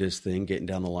did his thing, getting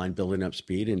down the line, building up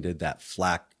speed, and did that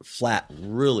flat,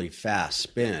 really fast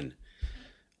spin.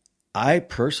 I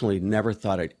personally never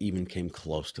thought it even came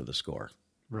close to the score.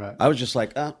 Right. I was just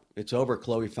like, it's over.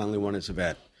 Kolohe finally won his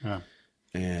event. Yeah.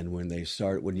 And when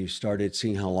you started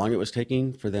seeing how long it was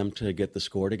taking for them to get the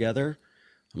score together,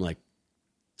 I'm like,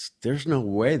 there's no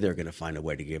way they're going to find a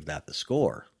way to give that the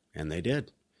score. And they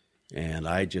did. And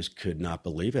I just could not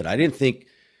believe it. I didn't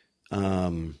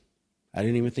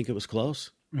even think it was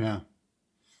close. Yeah.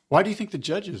 Why do you think the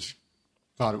judges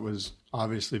thought it was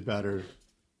obviously better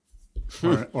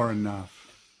or enough?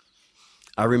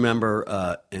 I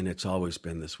remember, and it's always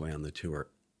been this way on the tour,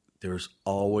 there's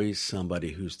always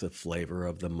somebody who's the flavor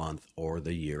of the month or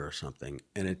the year or something,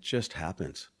 and it just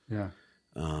happens. Yeah.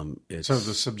 It's, so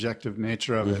the subjective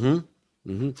nature of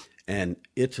it. And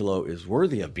Italo is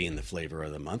worthy of being the flavor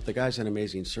of the month. The guy's an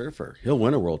amazing surfer. He'll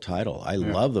win a world title. I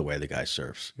love the way the guy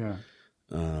surfs. Yeah.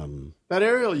 That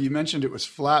aerial, you mentioned it was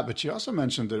flat, but you also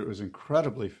mentioned that it was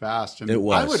incredibly fast. And it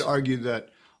was. I would argue that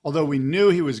although we knew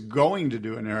he was going to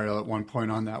do an aerial at one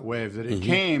point on that wave, that it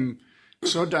came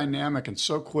so dynamic and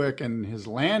so quick, and his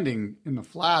landing in the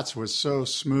flats was so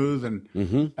smooth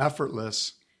and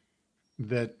effortless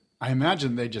that I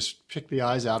imagine they just picked the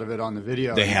eyes out of it on the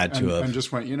video. They had to have. And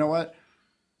just went, you know what?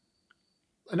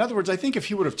 In other words, I think if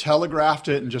he would have telegraphed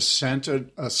it and just sent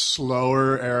a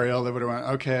slower aerial, they would have went,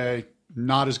 okay,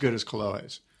 not as good as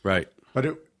Kolohe's. Right.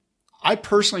 But I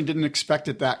personally didn't expect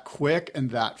it that quick and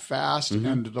that fast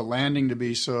and the landing to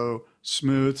be so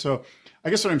smooth. So I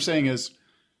guess what I'm saying is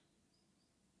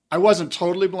I wasn't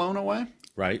totally blown away.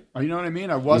 Right. You know what I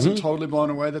mean? I wasn't totally blown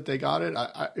away that they got it.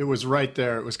 It was right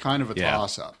there. It was kind of a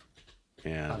toss-up.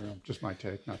 Yeah. I don't know, just my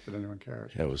take. Not that anyone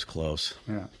cares. It was close.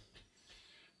 Yeah.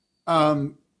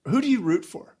 Who do you root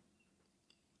for?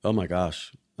 Oh, my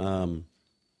gosh. Well,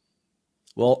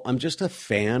 I'm just a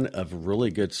fan of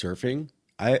really good surfing.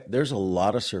 There's a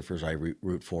lot of surfers I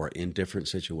root for in different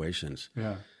situations.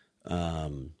 Yeah.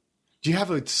 Do you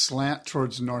have a slant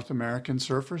towards North American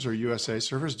surfers or USA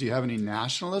surfers? Do you have any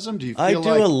nationalism? Do you feel I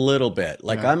do a little bit.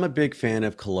 Like I'm a big fan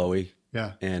of Kolohe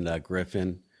and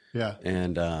Griffin. Yeah.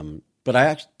 And but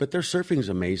their surfing is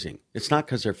amazing. It's not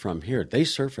because they're from here. They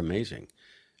surf amazing.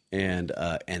 And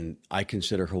I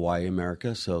consider Hawaii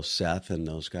America, so Seth and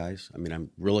those guys. I mean,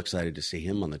 I'm real excited to see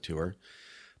him on the tour.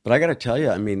 But I got to tell you,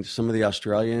 I mean, some of the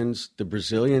Australians, the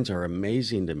Brazilians are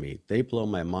amazing to me. They blow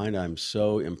my mind. I'm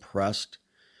so impressed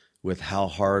with how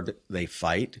hard they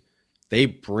fight. They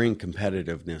bring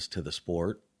competitiveness to the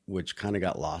sport, which kind of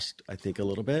got lost, I think, a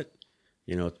little bit.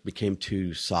 It became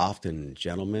too soft and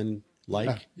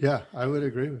gentleman-like. Yeah, I would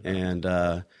agree with that.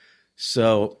 And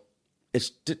so it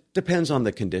depends on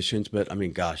the conditions. But, I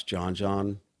mean, gosh,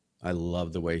 John, I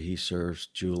love the way he surfs.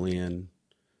 Julian.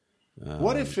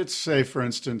 What if it's, say, for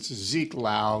instance, Zeke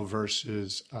Lau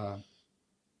versus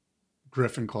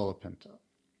Griffin Colapinto?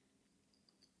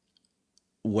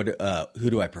 Who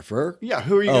do I prefer? Yeah,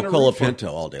 who are you going to root for? Colapinto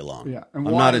all day long. Yeah, and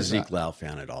I'm not a Zeke Lau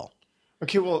fan at all.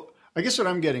 Okay, well, I guess what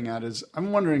I'm getting at is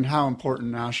I'm wondering how important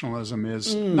nationalism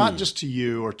is, not just to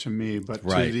you or to me, but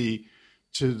to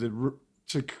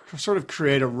sort of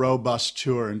create a robust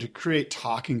tour and to create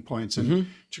talking points and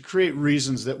to create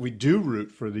reasons that we do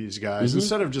root for these guys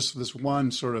instead of just this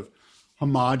one sort of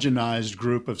homogenized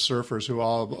group of surfers who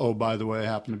all, oh, by the way,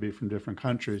 happen to be from different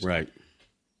countries. Right.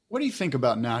 What do you think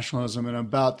about nationalism and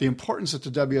about the importance that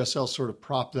the WSL sort of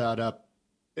prop that up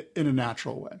in a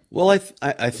natural way? Well,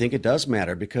 I think it does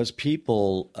matter because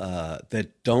people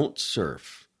that don't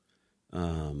surf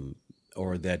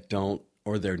that don't,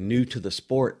 or they're new to the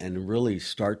sport and really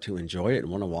start to enjoy it and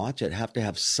want to watch it, have to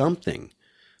have something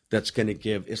that's going to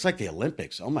give. It's like the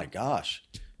Olympics. Oh my gosh,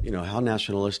 how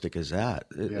nationalistic is that?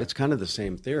 It's kind of the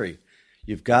same theory.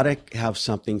 You've got to have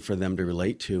something for them to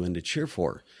relate to and to cheer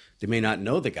for. They may not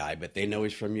know the guy, but they know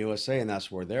he's from USA, and that's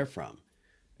where they're from.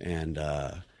 And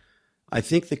I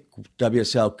think the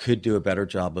WSL could do a better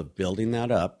job of building that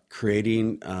up,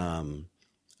 creating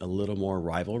a little more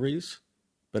rivalries.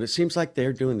 But it seems like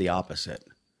they're doing the opposite.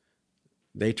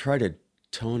 They try to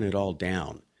tone it all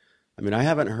down. I mean, I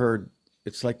haven't heard,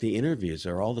 it's like the interviews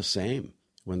are all the same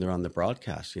when they're on the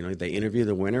broadcast. They interview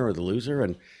the winner or the loser,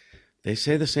 and they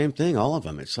say the same thing, all of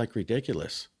them. It's like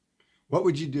ridiculous. What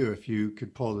would you do if you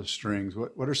could pull the strings?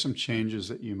 What are some changes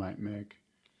that you might make?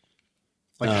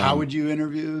 Like, how would you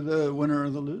interview the winner or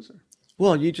the loser?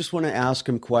 Well, you just want to ask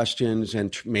them questions,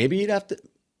 and maybe you have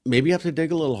to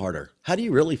dig a little harder. How do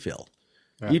you really feel?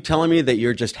 Yeah. You telling me that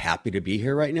you're just happy to be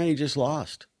here right now? You just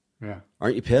lost. Yeah.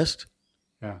 Aren't you pissed?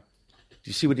 Yeah. Do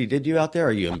you see what he did to you out there?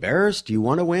 Are you embarrassed? Do you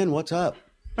want to win? What's up?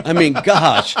 I mean,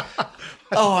 gosh.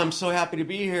 Oh, I'm so happy to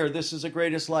be here. This is the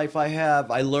greatest life I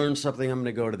have. I learned something. I'm going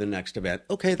to go to the next event.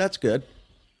 Okay, that's good.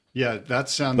 Yeah, that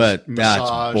sounds but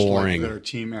massaged, that's boring. Like their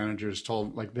team managers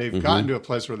told, like they've gotten to a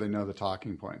place where they know the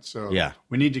talking points. So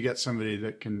we need to get somebody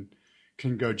that can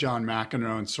go John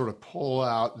McEnroe and sort of pull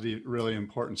out the really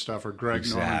important stuff, or Greg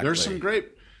Norman. There's some great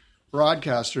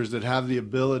broadcasters that have the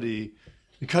ability,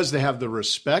 because they have the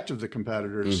respect of the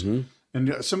competitors.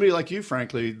 And somebody like you,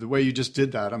 frankly, the way you just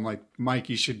did that, I'm like, Mike,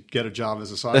 you should get a job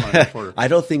as a sideline reporter. I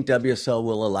don't think WSL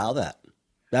will allow that.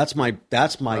 That's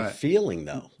my feeling,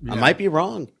 though. I might be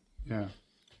wrong. Yeah.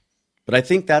 But I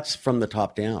think that's from the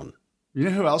top down. You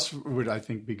know who else would, I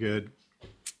think, be good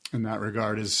in that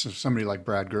regard is somebody like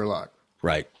Brad Gerlach.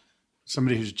 Right.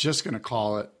 Somebody who's just going to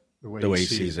call it the way he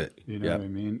sees it. You know what I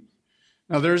mean?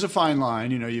 Now, there's a fine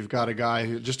line. You've got a guy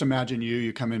who, just imagine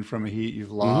you come in from a heat,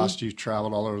 you've lost, you've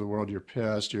traveled all over the world, you're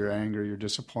pissed, you're angry, you're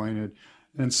disappointed.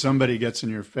 And somebody gets in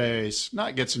your face,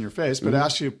 not gets in your face, but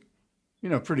asks you,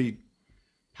 pretty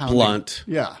blunt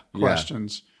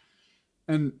questions.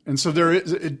 And so there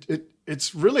is,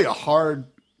 it's really a hard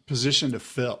position to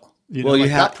fill.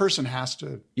 That person has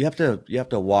to. You have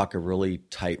to walk a really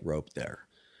tight rope there,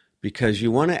 because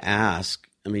you want to ask.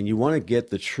 I mean, you want to get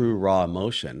the true raw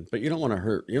emotion, but you don't want to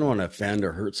hurt. You don't want to offend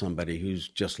or hurt somebody who's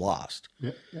just lost.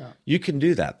 Yeah. You can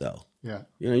do that though. Yeah.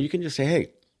 You can just say,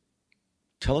 "Hey,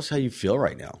 tell us how you feel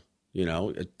right now."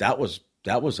 That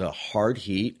was a hard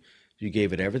heat. You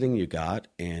gave it everything you got,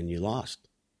 and you lost.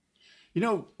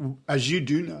 As you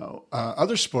do know,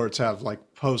 other sports have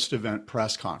like post-event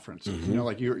press conferences.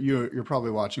 Like you're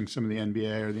probably watching some of the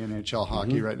NBA or the NHL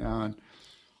hockey right now, and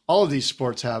all of these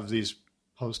sports have these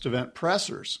post-event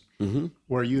pressers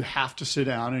where you have to sit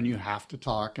down and you have to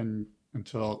talk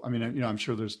until I'm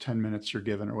sure there's 10 minutes you're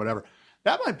given or whatever.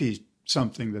 That might be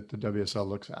something that the WSL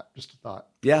looks at. Just a thought.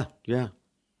 Yeah,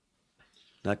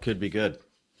 that could be good.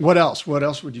 What else? What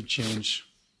else would you change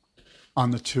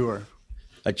on the tour?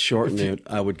 I'd shorten it.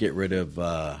 I would get rid of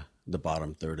the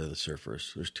bottom third of the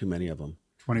surfers. There's too many of them.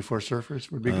 24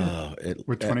 surfers would be good?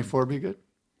 Would 24 be good?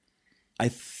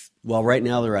 Right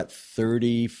now they're at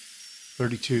 30,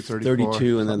 32, 34.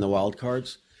 32, and then the wild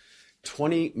cards.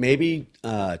 20, maybe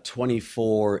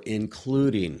 24,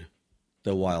 including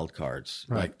the wild cards.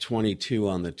 Right. Like 22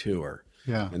 on the tour.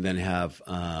 Yeah. And then have,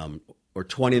 or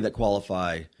 20 that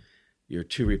qualify, your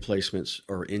two replacements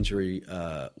or injury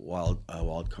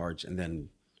wild cards, and then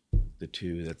the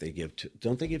two that they give to.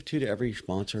 Don't they give two to every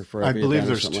sponsor for every event? I believe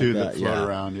there's two that float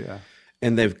around, yeah.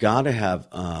 And they've got to have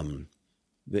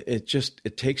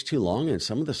it takes too long, and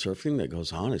some of the surfing that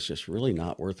goes on is just really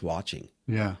not worth watching.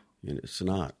 Yeah. It's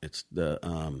not. It's the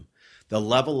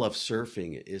level of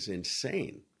surfing is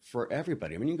insane for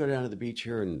everybody. I mean, you can go down to the beach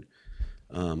here and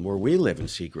where we live and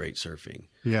see great surfing.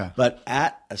 Yeah. But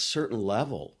at a certain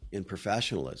level in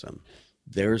professionalism,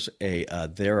 there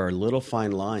are little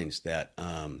fine lines that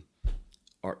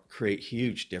create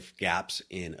huge gaps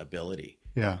in ability.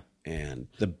 Yeah. And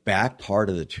the back part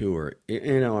of the tour,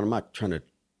 and I'm not trying to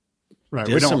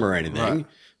diss them or anything. Right.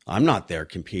 I'm not there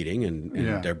competing,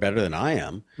 and they're better than I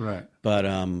am. Right.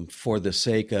 But for the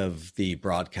sake of the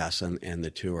broadcast and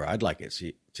the tour, I'd like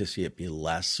to see it be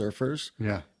less surfers.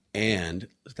 Yeah. And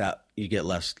that you get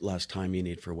less time you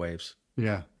need for waves.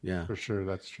 Yeah. Yeah. For sure.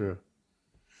 That's true.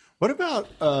 What about,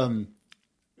 and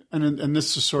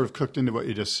this is sort of cooked into what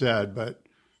you just said, but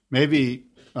maybe,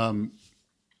 and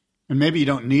maybe you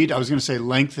don't need, I was going to say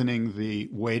lengthening the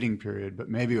waiting period, but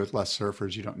maybe with less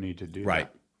surfers, you don't need to do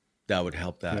that. That would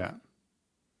help that. Yeah.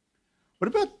 What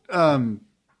about,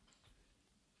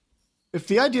 if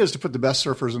the idea is to put the best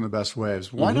surfers in the best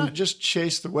waves, why not just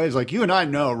chase the waves? Like you and I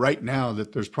know right now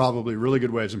that there's probably really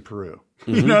good waves in Peru.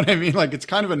 You know what I mean? Like it's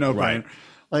kind of a no-brainer. Right.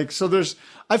 Like, so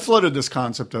I floated this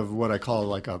concept of what I call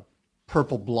like a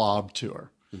purple blob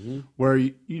tour, where,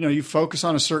 you focus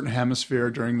on a certain hemisphere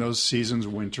during those seasons,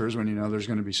 winters, when there's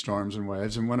going to be storms and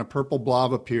waves. And when a purple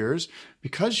blob appears,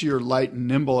 because you're light and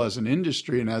nimble as an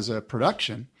industry and as a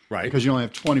production, Right. because you only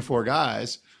have 24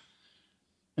 guys,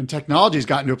 and technology has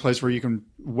gotten to a place where you can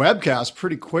webcast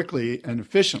pretty quickly and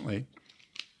efficiently.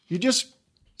 You just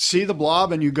see the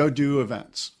blob and you go do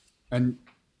events and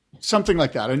something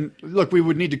like that. And look, we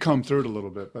would need to comb through it a little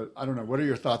bit, but I don't know. What are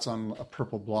your thoughts on a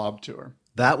purple blob tour?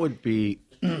 That would be,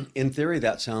 in theory,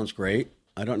 that sounds great.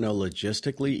 I don't know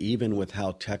logistically, even with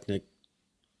how technically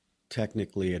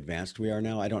advanced we are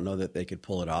now, I don't know that they could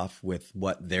pull it off with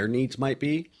what their needs might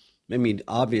be. I mean,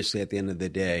 obviously, at the end of the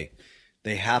day,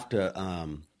 they have to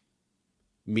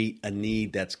meet a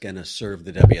need that's going to serve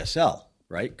the WSL,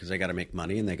 right? Because they got to make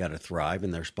money and they got to thrive,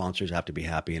 and their sponsors have to be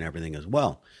happy and everything as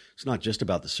well. It's not just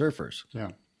about the surfers.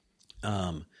 Yeah.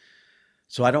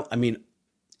 So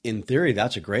in theory,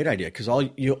 that's a great idea because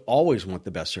you always want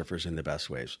the best surfers in the best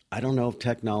waves. I don't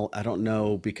know I don't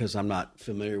know because I'm not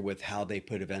familiar with how they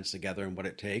put events together and what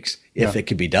it takes if it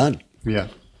could be done. Yeah.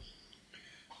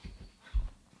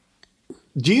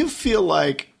 Do you feel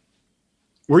like,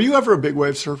 were you ever a big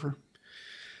wave surfer?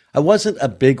 I wasn't a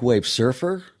big wave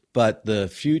surfer, but the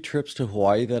few trips to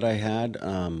Hawaii that I had,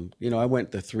 I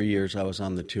went the 3 years I was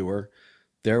on the tour.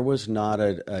 There was not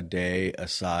a day, a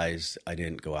size I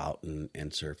didn't go out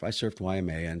and surf. I surfed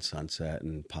Waimea and Sunset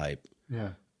and Pipe.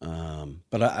 Yeah.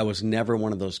 But I was never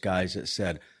one of those guys that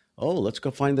said, oh, let's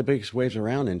go find the biggest waves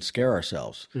around and scare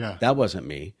ourselves. Yeah. That wasn't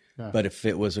me. Yeah. But if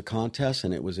it was a contest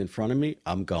and it was in front of me,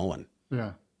 I'm going.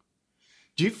 Yeah.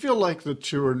 Do you feel like the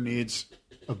tour needs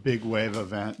a big wave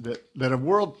event, that a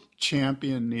world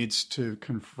champion needs to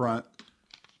confront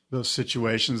those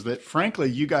situations that, frankly,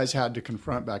 you guys had to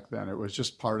confront back then? It was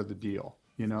just part of the deal,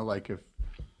 like if...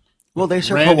 Well, they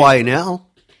surf Randy, Hawaii now.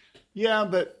 Yeah,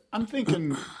 but I'm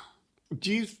thinking,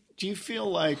 do you feel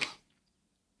like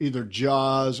either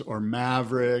Jaws or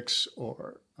Mavericks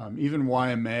or even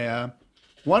Waimea,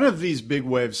 one of these big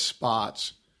wave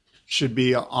spots should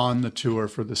be on the tour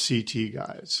for the CT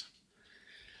guys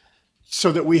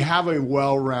so that we have a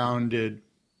well-rounded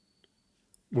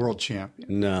world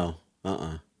champion? No.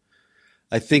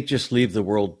 I think just leave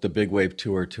the big wave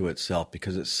tour to itself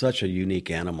because it's such a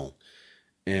unique animal.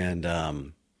 And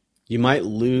you might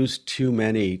lose too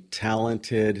many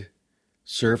talented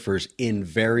surfers in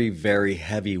very, very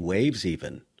heavy waves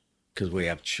even because we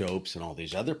have Chopes and all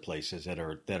these other places that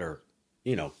are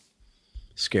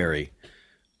scary.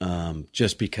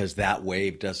 Just because that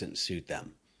wave doesn't suit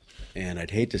them. And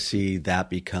I'd hate to see that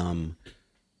become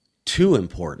too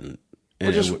important.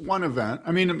 Or just one event.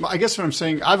 I mean, I guess what I'm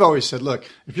saying, I've always said, look,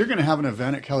 if you're going to have an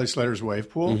event at Kelly Slater's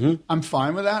wave pool, I'm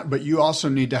fine with that, but you also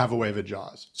need to have a wave at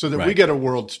Jaws so that we get a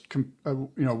world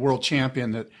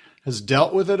champion that has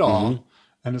dealt with it all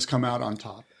and has come out on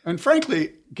top. And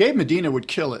frankly, Gabe Medina would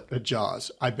kill it at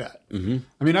Jaws, I bet. I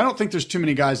mean, I don't think there's too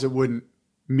many guys that wouldn't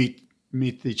meet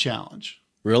the challenge.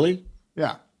 Really?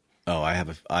 Yeah. Oh, I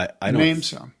don't name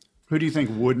some. Who do you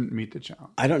think wouldn't meet the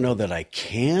challenge? I don't know that I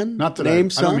can. Not that name I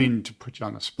some. don't mean to put you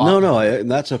on the spot. No, and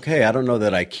that's okay. I don't know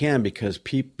that I can because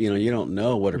people, you don't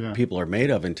know what people are made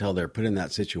of until they're put in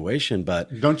that situation.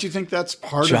 But don't you think that's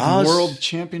part Jaws, of world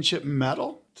championship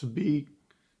medal to be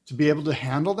able to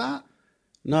handle that?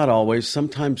 Not always.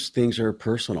 Sometimes things are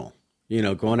personal.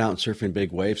 Going out and surfing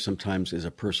big waves sometimes is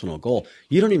a personal goal.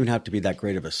 You don't even have to be that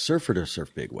great of a surfer to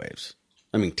surf big waves.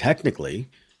 I mean, technically,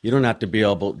 you don't have to be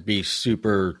able to be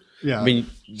super. Yeah. I mean,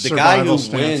 the guy who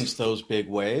wins those big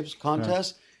waves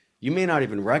contests, you may not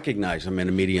even recognize him in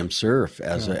a medium surf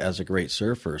as a great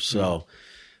surfer. So,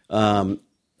 I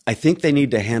think they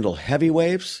need to handle heavy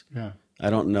waves. Yeah. I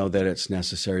don't know that it's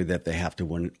necessary that they have to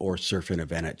win or surf an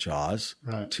event at Jaws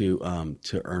to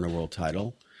earn a world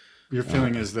title. Your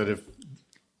feeling is that if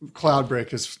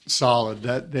Cloudbreak is solid,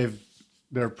 that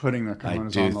they're putting their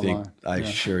cojones on the line. I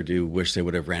sure do wish they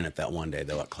would have ran it that one day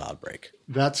though at Cloudbreak.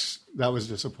 That was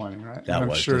disappointing, right? That I'm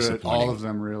was sure disappointing. that all of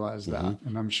them realize that,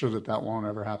 and I'm sure that won't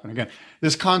ever happen again.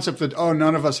 This concept that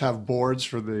none of us have boards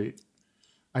for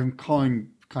I'm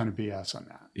calling kind of BS on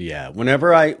that. Yeah.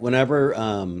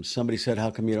 Whenever somebody said,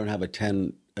 "How come you don't have a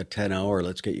 10-0 or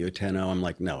let's get you a 10-0?" I'm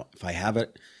like, no. If I have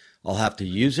it, I'll have to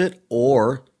use it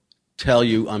or tell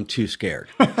you I'm too scared,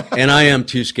 and I am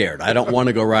too scared. I don't want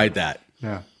to go ride that.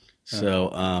 Yeah.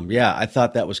 So I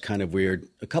thought that was kind of weird.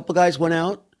 A couple guys went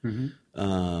out,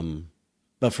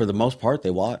 but for the most part, they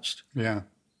watched. Yeah.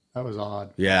 That was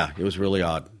odd. Yeah, it was really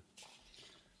odd.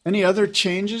 Any other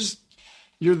changes?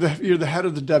 You're the head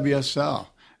of the WSL.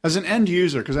 As an end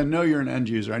user, because I know you're an end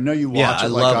user. I know you watch it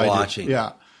like I do. love watching.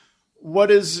 Yeah.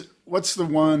 What's the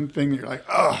one thing that you're like,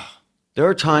 oh? There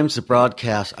are times the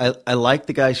broadcast, I like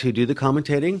the guys who do the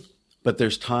commentating, but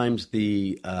there's times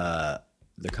the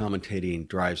commentating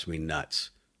drives me nuts.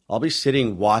 I'll be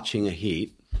sitting watching a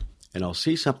heat, and I'll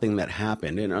see something that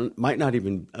happened, and it might not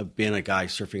even have been a guy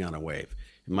surfing on a wave.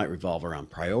 It might revolve around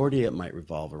priority. It might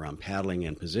revolve around paddling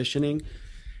and positioning,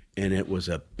 and it was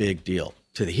a big deal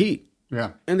to the heat.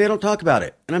 Yeah. And they don't talk about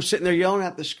it. And I'm sitting there yelling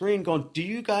at the screen going, do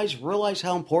you guys realize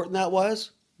how important that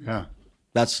was? Yeah.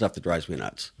 That's stuff that drives me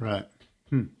nuts. Right.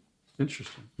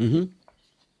 Interesting. Mm-hmm.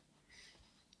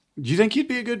 Do you think you'd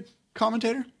be a good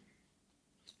commentator?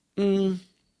 I'm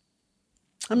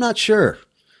not sure.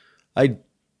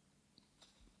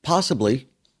 Possibly.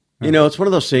 Yeah. It's one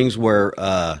of those things where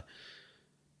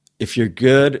if you're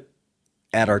good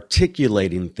at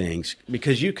articulating things,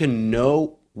 because you can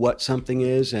know what something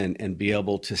is and be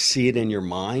able to see it in your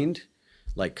mind,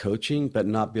 like coaching, but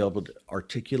not be able to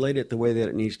articulate it the way that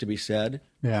it needs to be said.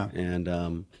 Yeah.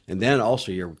 And then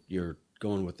also you're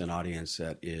going with an audience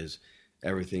that is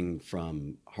everything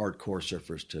from hardcore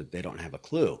surfers to they don't have a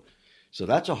clue. So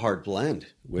that's a hard blend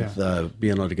with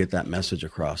being able to get that message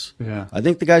across. Yeah. I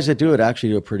think the guys that do it actually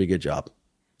do a pretty good job.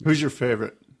 Who's your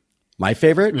favorite? My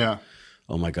favorite? Yeah.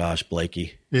 Oh my gosh,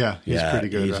 Blakey. Yeah, he's pretty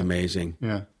good. He's amazing.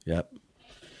 Yeah. Yep.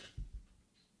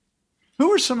 Who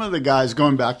were some of the guys,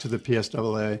 going back to the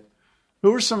PSAA,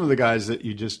 who were some of the guys that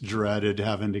you just dreaded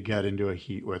having to get into a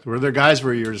heat with? Were there guys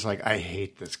where you were just like, I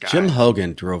hate this guy? Jim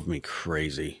Hogan drove me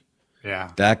crazy.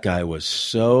 Yeah. That guy was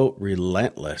so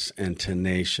relentless and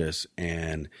tenacious.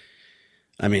 And,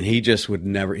 I mean, he just would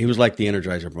never – he was like the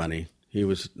Energizer Bunny. He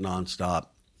was nonstop.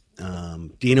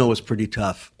 Dino was pretty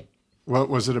tough. What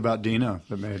was it about Dino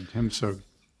that made him so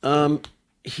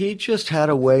he just had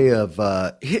a way of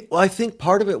I think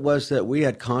part of it was that we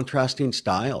had contrasting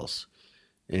styles.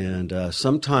 And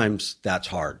sometimes that's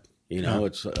hard.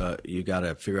 It's you got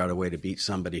to figure out a way to beat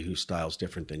somebody whose style's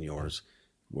different than yours.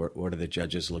 What are the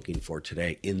judges looking for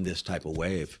today in this type of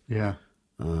wave? Yeah.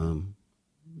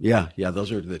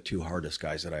 Those are the two hardest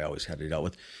guys that I always had to deal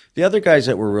with. The other guys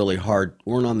that were really hard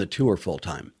weren't on the tour full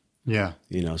time. Yeah.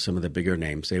 Some of the bigger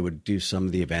names, they would do some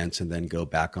of the events and then go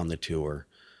back on the tour.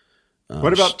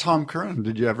 What about Tom Curran?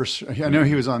 Did you ever? I know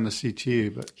he was on the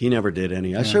CT, but he never did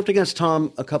any. I surfed against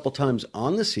Tom a couple times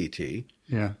on the CT,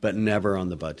 but never on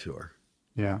the Bud Tour.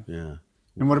 Yeah. Yeah.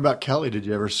 And what about Kelly? Did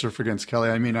you ever surf against Kelly?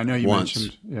 I mean, I know you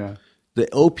mentioned. Yeah. The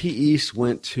OP East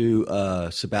went to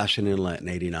Sebastian Inlet in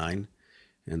 '89,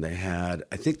 and they had,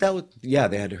 I think that was, they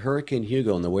had Hurricane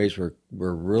Hugo, and the waves were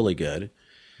really good.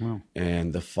 Wow.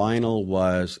 And the final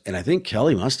was, and I think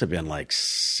Kelly must have been like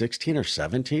 16 or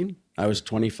 17. I was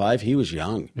 25. He was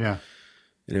young. Yeah.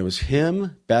 And it was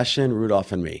him, Bashan,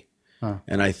 Rudolph, and me. Huh.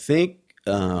 And I think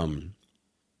the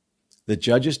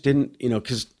judges didn't,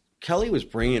 because Kelly was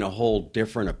bringing a whole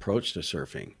different approach to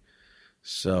surfing.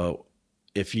 So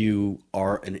if you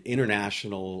are an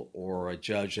international or a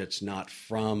judge that's not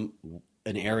from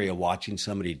an area watching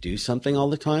somebody do something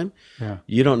all the time,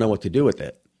 you don't know what to do with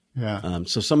it. Yeah.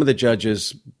 So some of the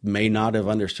judges may not have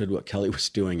understood what Kelly was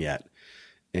doing yet.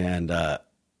 And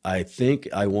I think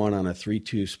I won on a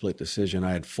 3-2 split decision.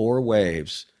 I had 4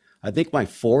 waves. I think my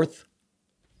 4th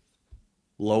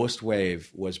lowest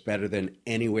wave was better than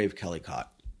any wave Kelly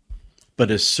caught.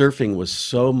 But his surfing was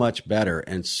so much better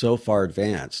and so far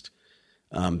advanced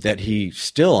that he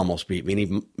still almost beat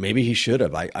me. Maybe he should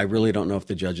have. I really don't know if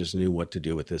the judges knew what to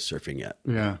do with his surfing yet.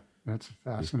 Yeah, that's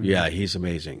fascinating. Yeah, he's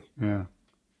amazing. Yeah.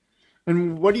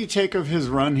 And what do you take of his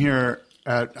run here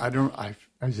at,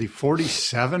 is he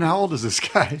 47? How old is this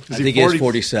guy? I think he's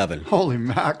 47. Holy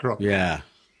mackerel. Yeah.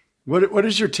 What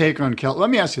is your take on Kelly?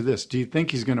 Let me ask you this. Do you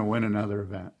think he's going to win another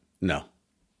event? No.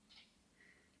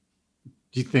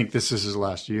 Do you think this is his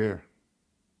last year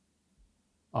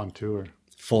on tour?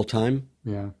 Full time?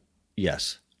 Yeah.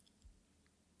 Yes.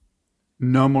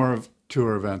 No more of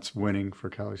tour events winning for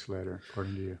Kelly Slater,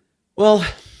 according to you? Well,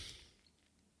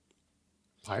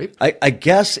 pipe? I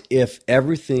guess if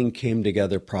everything came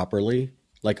together properly,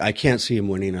 like I can't see him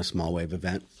winning a small wave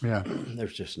event. Yeah.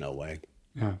 There's just no way.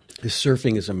 Yeah. His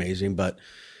surfing is amazing, but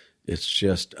it's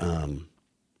just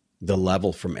the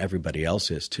level from everybody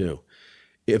else is too.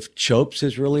 If Chopes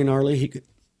is really gnarly, he could,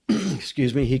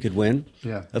 he could win.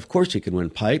 Yeah. Of course he could win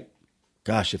pipe.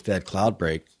 Gosh, if they had cloud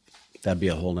break, that'd be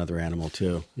a whole nother animal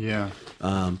too. Yeah.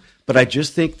 But I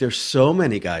just think there's so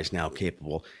many guys now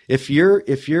capable. If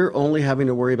you're only having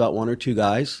to worry about 1 or 2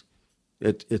 guys,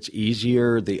 it's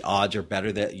easier. The odds are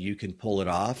better that you can pull it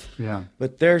off. Yeah.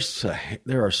 But there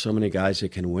are so many guys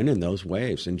that can win in those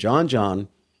waves. And John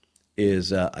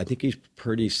is, I think he's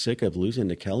pretty sick of losing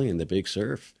to Kelly in the big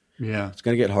surf. Yeah. It's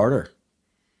going to get harder.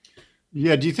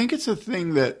 Yeah. Do you think it's a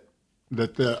thing that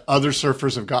the other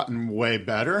surfers have gotten way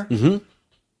better? Mm-hmm.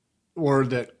 Or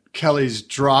that Kelly's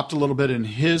dropped a little bit in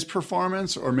his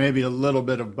performance, or maybe a little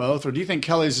bit of both? Or do you think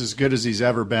Kelly's as good as he's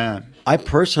ever been? I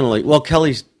personally,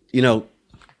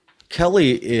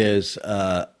 Kelly is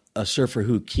a surfer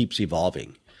who keeps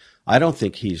evolving. I don't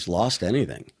think he's lost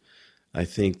anything. I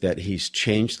think that he's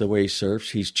changed the way he surfs.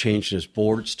 He's changed his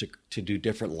boards to do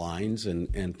different lines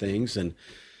and things, and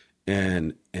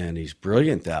he's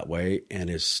brilliant that way. And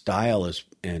his style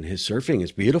and his surfing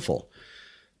is beautiful.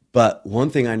 But one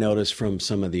thing I noticed from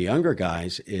some of the younger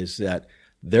guys is that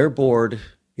their board,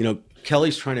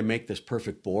 Kelly's trying to make this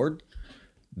perfect board.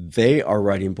 They are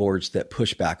riding boards that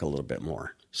push back a little bit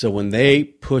more. So when they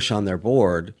push on their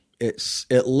board, it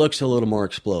looks a little more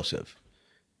explosive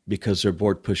because their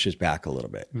board pushes back a little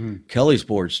bit. Kelly's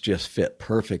boards just fit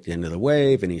perfect into the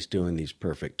wave, and he's doing these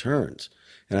perfect turns.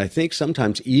 And I think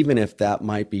sometimes even if that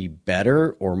might be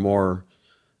better or more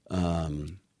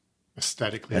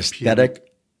Aesthetic.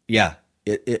 Yeah,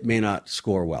 it may not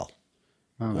score well.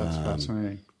 Oh, that's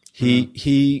fascinating.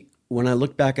 He when I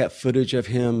look back at footage of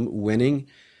him winning,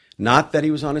 not that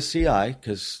he was on a CI,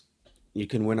 because you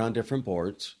can win on different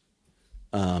boards,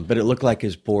 but it looked like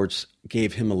his boards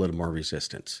gave him a little more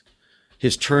resistance.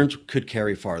 His turns could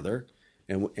carry farther,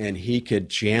 and he could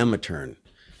jam a turn,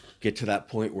 get to that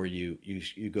point where you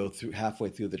go through halfway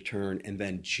through the turn and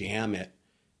then jam it,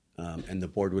 and the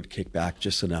board would kick back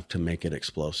just enough to make it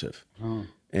explosive. Oh.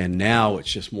 And now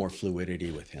it's just more fluidity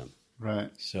with him.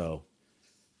 Right. So,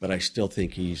 but I still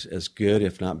think he's as good,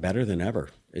 if not better, than ever.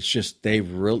 It's just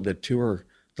the tour,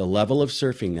 the level of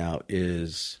surfing now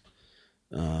is,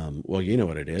 you know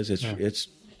what it is. It's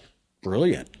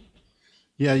brilliant.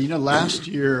 Yeah, last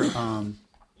year,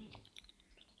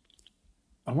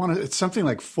 it's something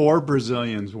like 4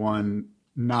 Brazilians won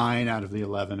 9 out of the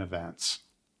 11 events.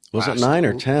 Was it 9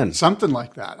 or 10? Something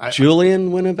like that.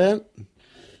 Julian win event?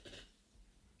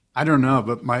 I don't know,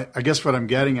 but I guess what I'm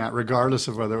getting at, regardless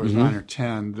of whether it was 9 or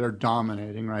 10, they're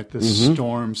dominating, right? This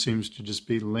storm seems to just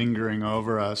be lingering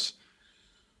over us.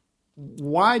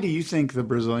 Why do you think the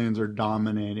Brazilians are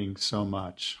dominating so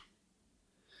much?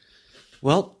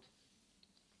 Well,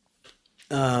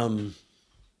 when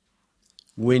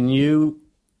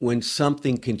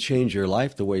something can change your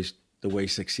life the way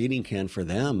succeeding can for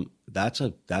them, that's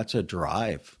a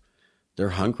drive.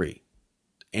 They're hungry.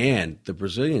 And the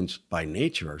Brazilians, by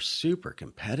nature, are super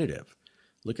competitive.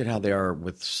 Look at how they are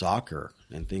with soccer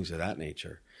and things of that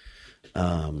nature.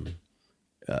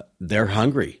 They're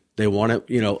hungry. They want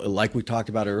to, like we talked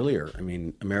about earlier. I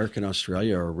mean, America and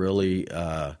Australia are really,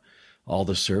 all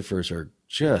the surfers are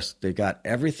they got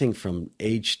everything from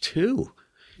age 2.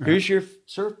 Here's your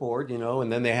surfboard, and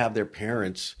then they have their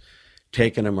parents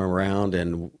taking them around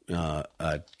and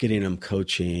getting them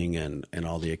coaching and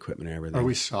all the equipment and everything. Are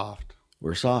we soft?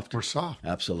 We're soft. We're soft.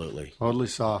 Absolutely. Totally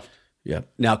soft. Yeah.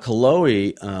 Now,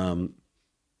 Kaloe,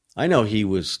 I know he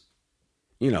was,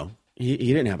 he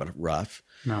didn't have it rough.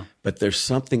 No. But there's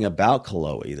something about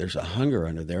Kaloe. There's a hunger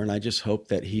under there, and I just hope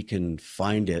that he can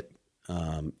find it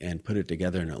and put it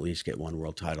together and at least get one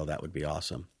world title. That would be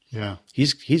awesome. Yeah.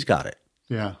 He's got it.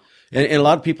 Yeah. And a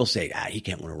lot of people say, he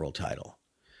can't win a world title.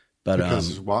 But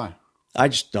because why? I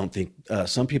just don't think,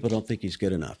 some people don't think he's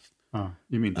good enough. Oh,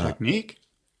 you mean technique?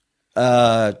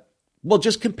 Well,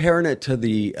 just comparing it to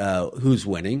the who's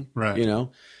winning, right?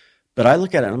 But I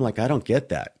look at it and I'm like, I don't get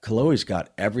that. Kaloe's got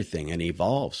everything and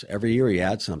evolves. Every year he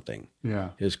adds something.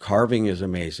 Yeah. His carving is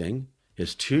amazing.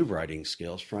 His tube riding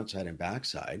skills, front side and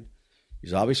backside.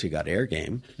 He's obviously got air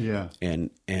game. Yeah.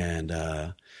 And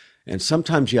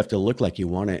sometimes you have to look like you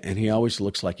want it, and he always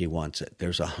looks like he wants it.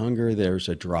 There's a hunger, there's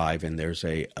a drive, and there's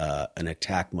an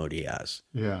attack mode he has.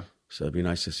 Yeah. So it'd be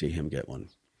nice to see him get one.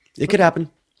 It could happen.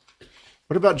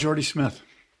 What about Jordy Smith?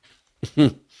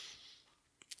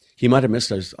 He might have missed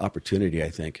his opportunity,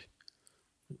 I think.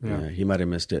 Yeah. He might have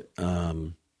missed it.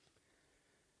 4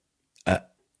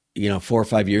 or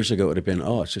 5 years ago, it would have been,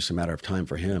 it's just a matter of time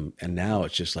for him. And now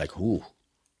it's just like, ooh.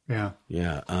 Yeah.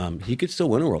 Yeah. He could still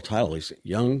win a world title. He's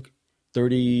young,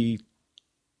 30,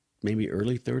 maybe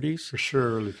early 30s. For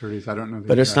sure, early 30s. I don't know.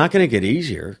 But it's not going to get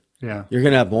easier. Yeah. You're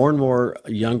going to have more and more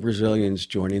young Brazilians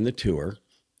joining the tour.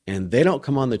 And they don't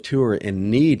come on the tour and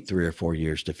need 3 or 4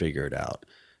 years to figure it out.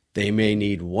 They may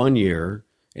need 1 year,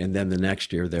 and then the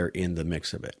next year they're in the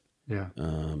mix of it. Yeah.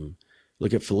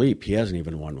 Look at Philippe. He hasn't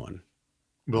even won one.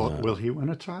 Will he win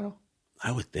a title?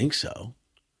 I would think so.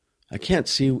 I can't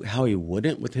see how he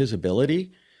wouldn't with his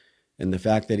ability and the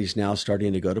fact that he's now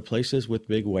starting to go to places with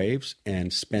big waves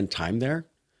and spend time there.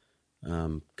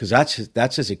 Because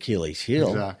that's his Achilles heel.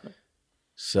 Exactly.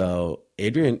 So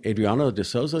Adriano de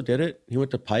Souza did it. He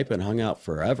went to pipe and hung out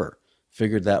forever,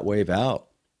 figured that wave out.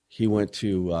 He went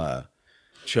to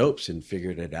Chopes and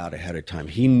figured it out ahead of time.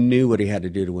 He knew what he had to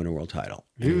do to win a world title.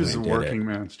 He was the working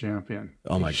man's champion.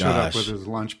 Oh, my He showed up gosh. with his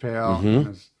lunch pail. And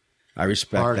his I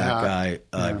respect hard that hat. guy.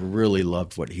 I really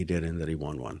loved what he did and that he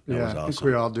won one. That was I awesome. think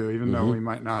we all do, even though we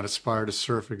might not aspire to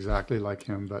surf exactly like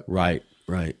him. But Right.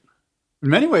 in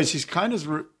many ways, he's kind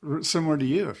of similar to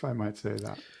you, if I might say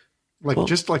that.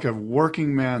 Just like a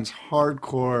working man's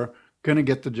hardcore, going to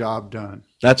get the job done.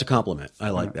 That's a compliment. I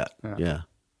like that. Yeah.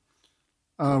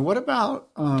 What about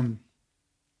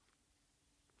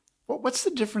what's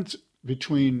the difference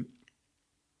between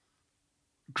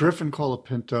Griffin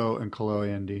Colapinto and Chloe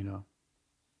Andino?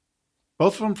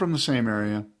 Both of them from the same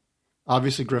area.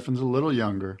 Obviously, Griffin's a little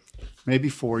younger, maybe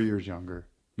 4 years younger,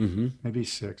 maybe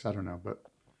 6. I don't know. But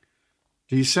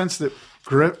do you sense that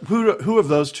who of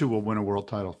those two will win a world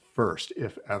title first,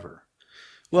 if ever?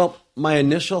 Well, my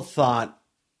initial thought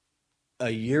a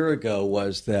year ago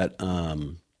was that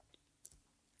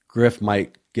Griff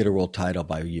might get a world title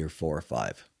by year 4 or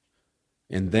 5.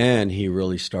 And then he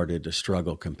really started to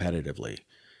struggle competitively.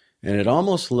 And it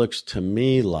almost looks to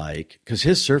me like, because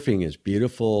his surfing is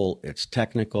beautiful, it's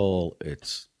technical,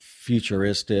 it's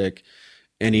futuristic,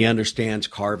 and he understands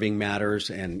carving matters.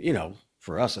 And,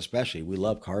 for us especially, we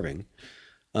love carving.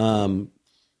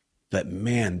 But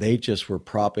man, they just were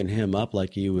propping him up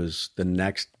like he was the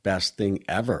next best thing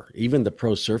ever. Even the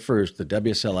pro surfers, the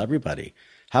WSL, everybody.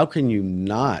 How can you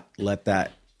not let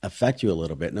that affect you a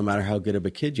little bit, no matter how good of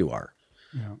a kid you are?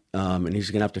 Yeah. And he's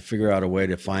going to have to figure out a way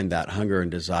to find that hunger and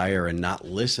desire and not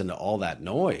listen to all that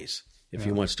noise if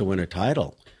he wants to win a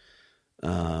title.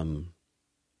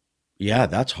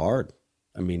 That's hard.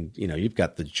 I mean, you've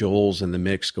got the Joels in the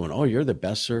mix going, oh, you're the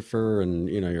best surfer. And,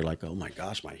 you're like, oh my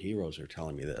gosh, my heroes are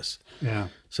telling me this. Yeah.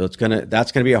 So that's going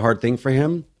to be a hard thing for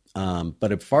him.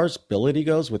 But as far as ability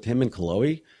goes with him and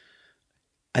Chloe,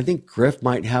 I think Griff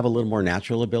might have a little more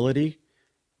natural ability,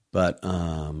 but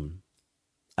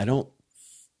I don't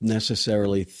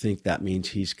necessarily think that means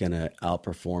he's going to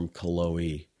outperform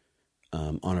Chloe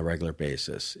on a regular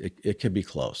basis. It could be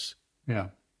close. Yeah.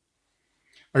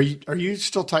 Are you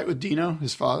still tight with Dino,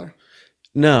 his father?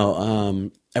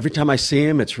 No. Every time I see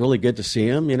him, it's really good to see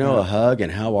him. A hug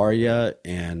and how are you?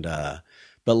 And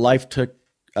but life took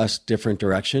us different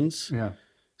directions. Yeah.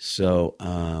 So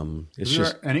Is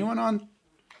there anyone on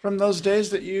from those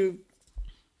days that you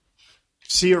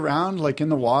see around, like in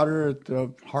the water at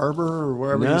the harbor or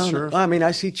wherever you surf? I mean,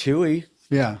 I see Chewy.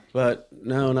 Yeah. But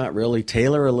no, not really.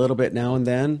 Taylor a little bit now and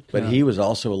then, but he was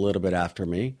also a little bit after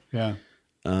me. Yeah.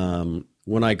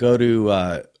 When I go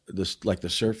to the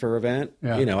surfer event,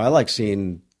 I like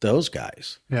seeing those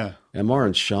guys. Yeah. Amar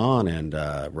and Sean and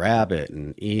Rabbit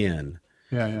and Ian.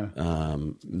 Yeah.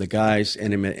 The guys,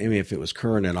 and I mean, if it was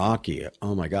Curran and Aki,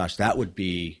 oh my gosh, that would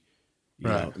be,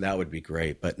 that would be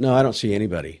great. But no, I don't see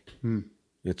anybody.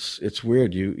 It's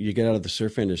weird. You get out of the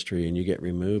surf industry and you get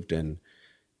removed, and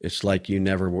it's like you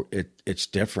never. It's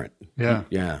different. Yeah.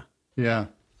 Yeah. Yeah.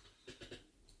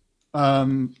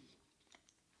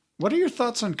 What are your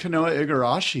thoughts on Kanoa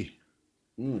Igarashi?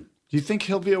 Do you think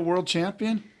he'll be a world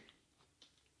champion?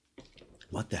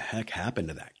 What the heck happened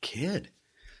to that kid?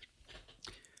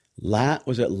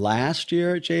 Was it last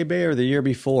year at J-Bay or the year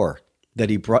before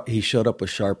that he showed up with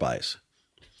sharp eyes?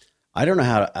 I don't know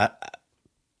how to.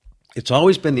 It's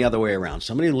always been the other way around.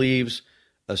 Somebody leaves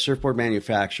a surfboard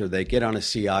manufacturer, they get on a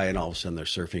CI, and all of a sudden their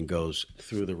surfing goes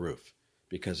through the roof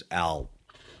because Al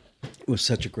was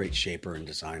such a great shaper and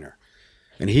designer.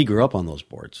 And he grew up on those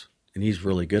boards, and he's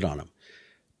really good on them.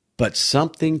 But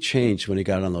something changed when he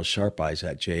got on those sharp eyes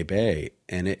at J-Bay,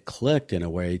 and it clicked in a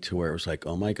way to where it was like,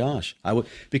 oh my gosh.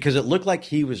 Because it looked like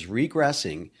he was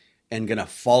regressing and going to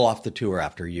fall off the tour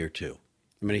after year 2.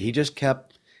 I mean, he just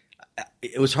kept,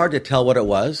 it was hard to tell what it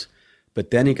was, but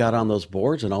then he got on those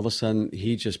boards, and all of a sudden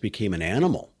he just became an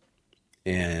animal.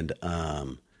 And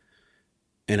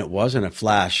it wasn't a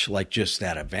flash like just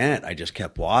that event. I just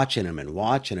kept watching him, and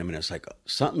it's like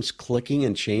something's clicking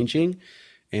and changing.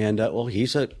 And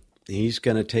he's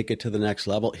going to take it to the next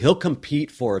level. He'll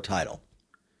compete for a title.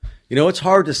 It's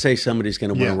hard to say somebody's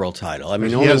going to win a world title. I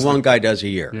mean, only one guy does a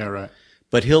year. Yeah, right.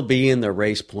 But he'll be in the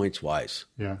race points wise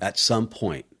at some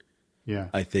point. Yeah,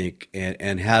 I think,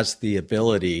 and has the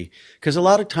ability, because a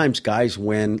lot of times guys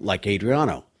win like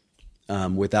Adriano.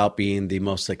 Without being the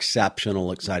most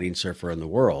exceptional, exciting surfer in the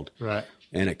world. Right.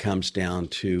 and it comes down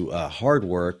to hard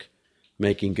work,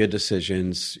 making good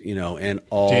decisions, and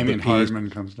all Damien the pieces. Hardman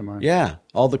comes to mind. Yeah,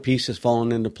 all the pieces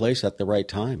falling into place at the right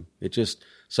time. It just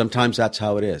sometimes that's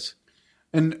how it is.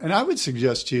 And I would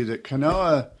suggest to you that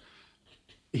Kanoa,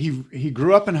 he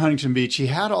grew up in Huntington Beach. He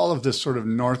had all of this sort of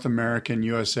North American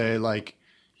USA, like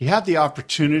he had the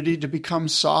opportunity to become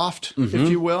soft, if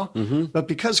you will. But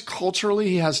because culturally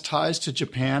he has ties to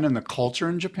Japan and the culture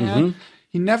in Japan,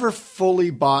 he never fully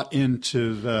bought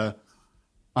into the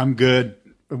I'm good,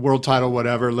 world title,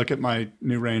 whatever, look at my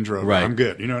new Range Rover. Right. I'm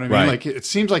good. You know what I mean? Right. Like it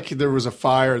seems like there was a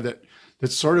fire that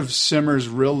sort of simmers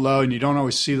real low and you don't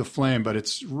always see the flame, but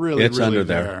it's really under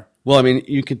there. Well, I mean,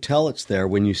 you can tell it's there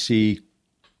when you see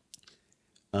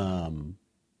the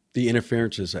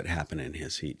interferences that happen in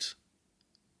his heats.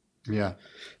 Yeah.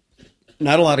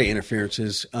 Not a lot of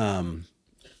interferences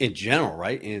in general,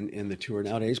 right, in the tour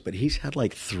nowadays, but he's had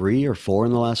like 3 or 4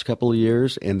 in the last couple of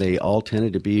years, and they all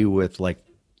tended to be with, like,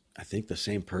 I think the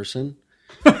same person.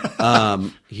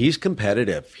 He's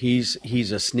competitive. He's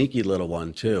a sneaky little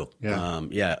one too.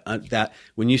 Yeah. That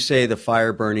when you say the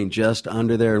fire burning just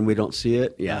under there and we don't see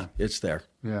it, it's there.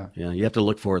 Yeah. You have to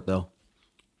look for it though.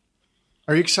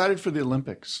 Are you excited for the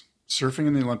Olympics? Surfing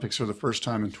in the Olympics for the first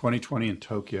time in 2020 in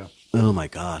Tokyo. Oh my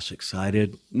gosh,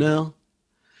 excited? No.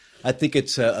 I think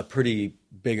it's a pretty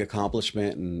big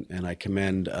accomplishment, and I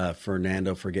commend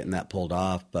Fernando for getting that pulled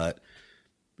off, but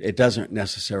it doesn't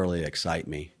necessarily excite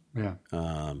me. Yeah.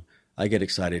 I get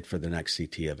excited for the next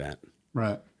CT event.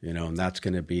 Right. And that's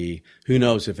going to be, who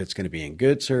knows if it's going to be in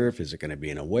good surf? Is it going to be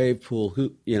in a wave pool?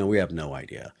 We have no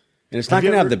idea. And it's not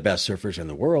going to have the best surfers in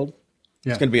the world.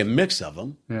 Yeah. It's going to be a mix of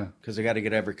them. Yeah. Because they got to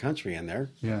get every country in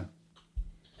there. Yeah.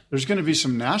 There's going to be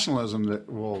some nationalism that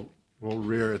will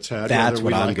rear its head. That's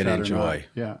what I'm going to enjoy.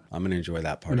 Yeah. I'm going to enjoy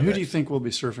that part and of it. who do you think will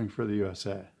be surfing for the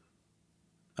USA?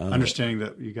 Understanding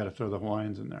that you got to throw the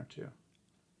Hawaiians in there too.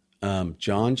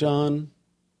 John.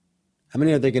 How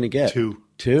many are they going to get? 2.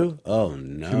 2? Oh,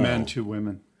 no. 2 men, 2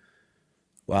 women.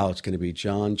 Wow, it's going to be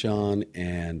John,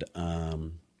 and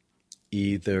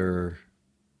either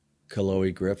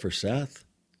Kaloe Griff or Seth.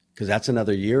 Because that's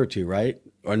another year or 2, right?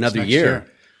 Or another year.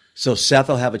 So Seth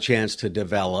will have a chance to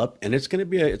develop, and it's going to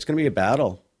be a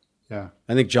battle. Yeah.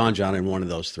 I think John in one of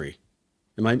those 3.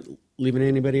 Am I leaving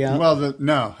anybody out? Well,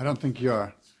 no, I don't think you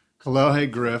are. Kalohe,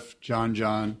 Griff, John,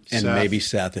 and Seth, maybe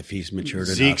Seth if he's matured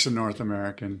enough. Zeke's a North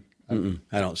American.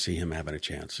 I don't see him having a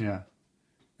chance. Yeah.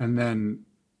 And then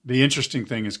the interesting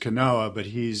thing is Kanoa, but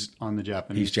he's on the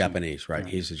Japanese He's team. Japanese, right?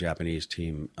 Yeah. He's a Japanese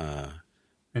team.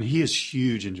 And he is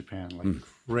huge in Japan, like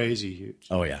crazy huge.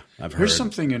 Oh, yeah. I've heard. Here's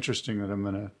something interesting that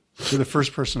you're the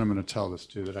first person I'm going to tell this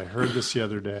to, that I heard this the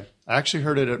other day. I actually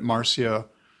heard it at Marcio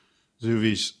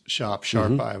Zuvi's shop,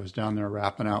 Sharp Eye. I was down there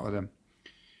rapping out with him.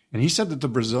 And he said that the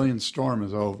Brazilian storm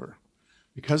is over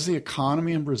because the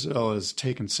economy in Brazil has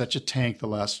taken such a tank the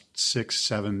last 6,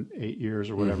 7, 8 years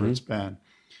or whatever it's been,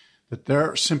 that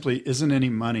there simply isn't any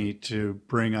money to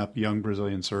bring up young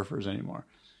Brazilian surfers anymore.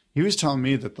 He was telling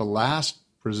me that the last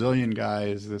Brazilian guy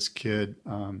is this kid,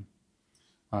 I'm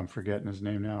forgetting his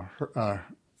name now,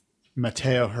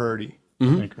 Mateo Hurdy,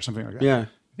 I think, or something like that. Yeah.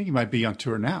 I think he might be on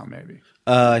tour now, maybe.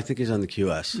 I think he's on the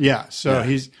QS. Yeah, so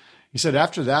he said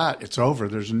after that, it's over.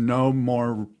 There's no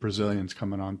more Brazilians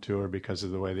coming on tour because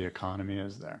of the way the economy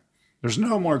is there. There's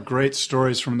no more great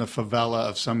stories from the favela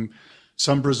of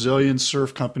some Brazilian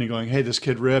surf company going, hey, this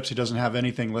kid rips. He doesn't have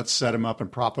anything. Let's set him up and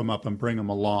prop him up and bring him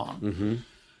along.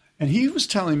 And he was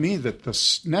telling me that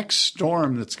the next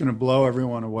storm that's going to blow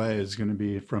everyone away is going to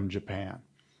be from Japan.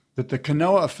 That the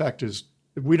Kanoa effect is,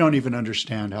 we don't even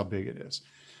understand how big it is.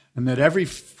 And that every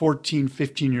 14,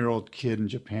 15-year-old kid in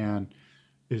Japan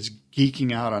is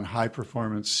geeking out on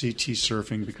high-performance CT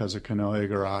surfing because of Kanoa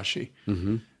Igarashi.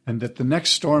 And that the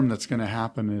next storm that's going to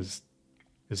happen is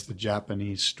the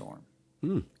Japanese storm.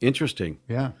 Interesting.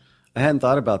 Yeah. I hadn't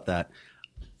thought about that.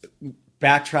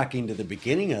 Backtracking to the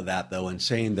beginning of that, though, and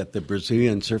saying that the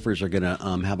Brazilian surfers are going to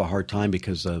have a hard time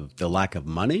because of the lack of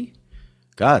money.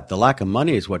 God, the lack of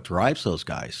money is what drives those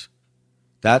guys.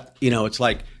 That, it's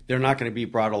like they're not going to be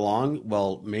brought along.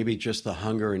 Well, maybe just the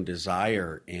hunger and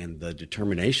desire and the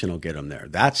determination will get them there.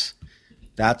 That's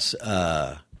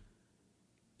where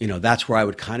I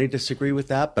would kind of disagree with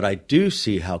that. But I do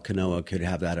see how Kanoa could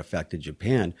have that effect in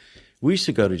Japan. We used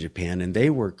to go to Japan, and they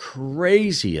were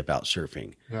crazy about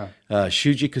surfing. Yeah.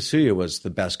 Shuji Kasuya was the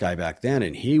best guy back then,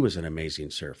 and he was an amazing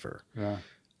surfer. Yeah.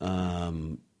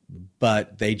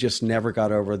 But they just never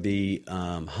got over the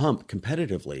hump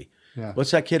competitively. Yeah.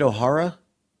 What's that kid, O'Hara?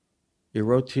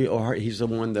 Hiroti O'Hara. He's the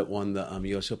one that won the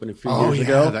U.S. Open a few years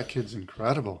ago. Oh, yeah, that kid's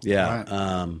incredible. Yeah.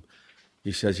 Right.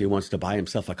 He says he wants to buy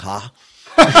himself a car.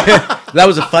 That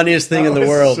was the funniest thing in the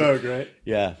world. So great.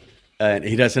 Yeah. And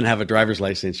he doesn't have a driver's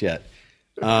license yet.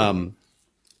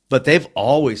 But they've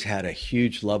always had a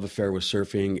huge love affair with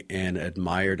surfing and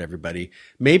admired everybody,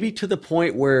 maybe to the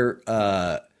point where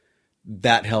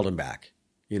that held them back.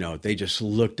 You know, they just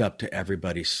looked up to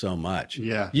everybody so much.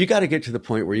 Yeah. You got to get to the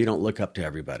point where you don't look up to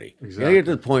everybody. Exactly. You got to get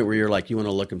to the point where you're like, you want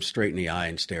to look them straight in the eye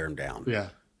and stare them down. Yeah.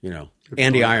 You know, Good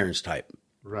Andy point. Irons type.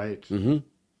 Right. Mm-hmm.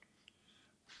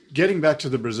 Getting back to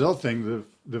the Brazil thing,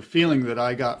 the feeling that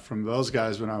I got from those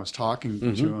guys when I was talking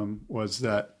to them was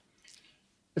that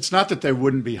it's not that they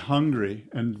wouldn't be hungry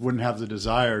and wouldn't have the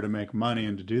desire to make money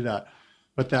and to do that,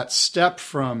 but that step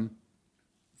from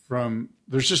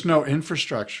there's just no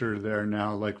infrastructure there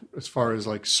now, like as far as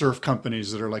like surf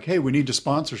companies that are like, hey, we need to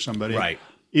sponsor somebody. Right.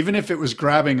 Even if it was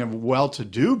grabbing a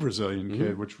well-to-do Brazilian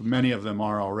kid, which many of them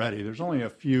are already, there's only a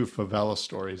few favela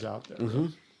stories out there. Mm-hmm.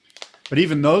 But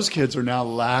even those kids are now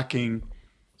lacking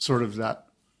sort of that,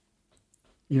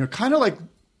 you know, kind of like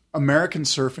American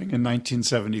surfing in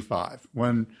 1975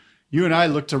 when you and I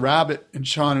looked to Rabbit and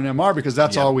Sean and MR because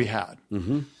that's all we had.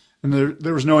 Mm-hmm. And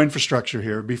there was no infrastructure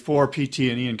here before PT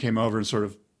and Ian came over and sort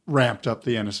of ramped up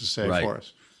the NSSA for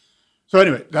us. So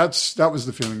anyway, that was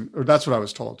the feeling, or that's what I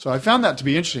was told. So I found that to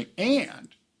be interesting. And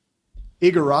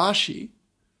Igarashi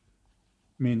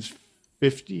means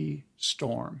 50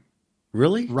 storm.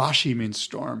 Really? Rashi means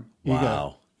storm.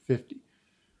 Wow. Iga, 50.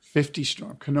 50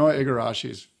 storm. Kanoa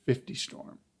Igarashi is 50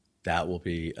 storm. That will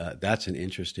be, that's an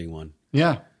interesting one.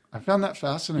 Yeah. I found that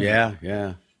fascinating. Yeah,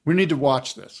 yeah. We need to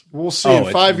watch this. We'll see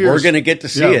in 5 years. We're going to get to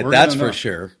see it. That's for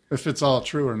sure. If it's all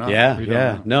true or not. Yeah, we don't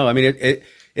yeah. know. No, I mean,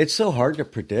 it's so hard to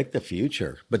predict the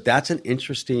future, but that's an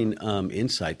interesting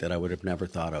insight that I would have never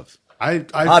thought of. I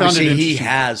Obviously, found it interesting. he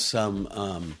has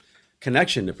some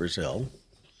connection to Brazil.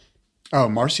 Oh,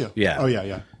 Marcio. Yeah. Oh, yeah,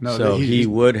 yeah. No, So he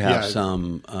would have yeah.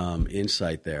 some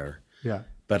insight there. Yeah.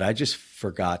 But I just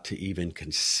forgot to even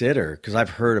consider, because I've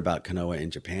heard about Kanoa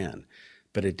in Japan,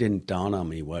 but it didn't dawn on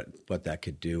me what that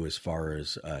could do as far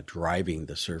as driving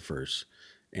the surfers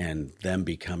and them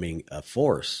becoming a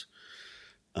force.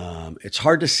 It's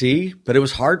hard to see, but it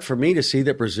was hard for me to see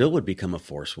that Brazil would become a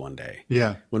force one day.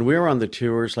 Yeah. When we were on the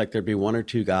tours, like there'd be one or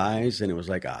two guys, and it was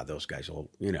like, those guys will,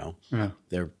 you know,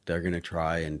 they're going to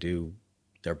try and do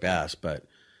their best, but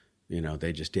you know,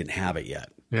 they just didn't have it yet.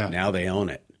 Yeah. Now they own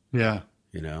it. Yeah.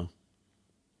 You know.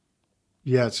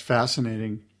 Yeah, it's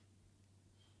fascinating.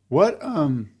 What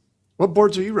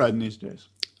boards are you riding these days?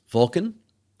 Vulcan.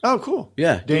 Oh, cool.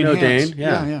 Yeah, Dane you know Hans. Dane.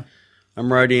 Yeah. Yeah.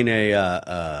 I'm riding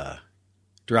a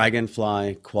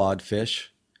Dragonfly quad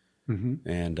fish,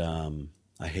 and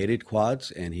I hated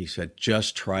quads, and he said,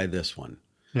 just try this one.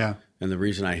 Yeah. And the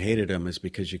reason I hated him is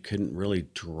because you couldn't really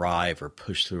drive or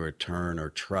push through a turn or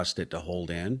trust it to hold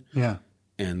in. Yeah.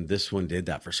 And this one did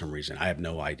that for some reason. I have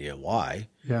no idea why.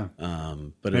 Yeah.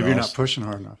 But Maybe you're not pushing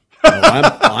hard enough.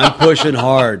 I'm pushing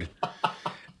hard.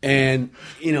 And,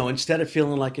 you know, instead of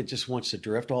feeling like it just wants to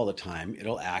drift all the time,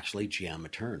 it'll actually jam a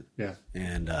turn. Yeah.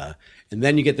 And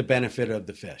then you get the benefit of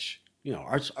the fish. You know,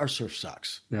 our surf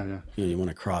sucks. Yeah, yeah. You know, you want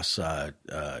to cross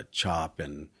chop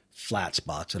and flat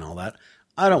spots and all that.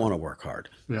 I don't want to work hard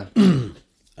Yeah.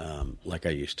 like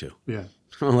I used to. Yeah.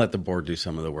 I'll let the board do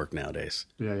some of the work nowadays.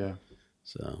 Yeah, yeah.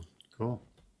 So Cool.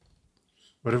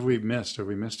 What have we missed? Have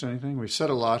we missed anything? We've said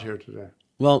a lot here today.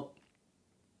 well,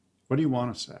 What do you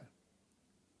want to say?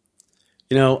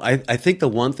 you know, I think the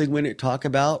one thing we didn't talk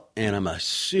about, and I'm a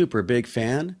super big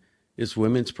fan, is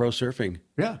women's pro surfing.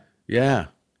 Yeah. Yeah.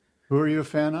 Who are you a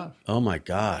fan of? Oh my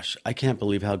gosh, I can't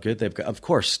believe how good they've got. Of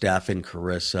course, Steph and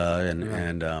Carissa,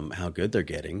 and how good they're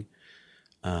getting.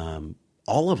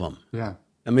 All of them. Yeah.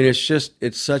 I mean,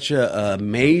 it's such a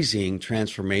amazing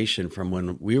transformation from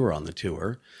when we were on the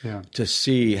tour to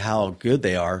see how good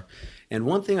they are. And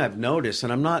one thing I've noticed,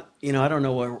 and I'm not, you know, I don't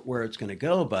know where it's going to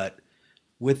go, but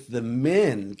with the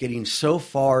men getting so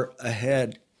far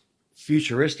ahead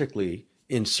futuristically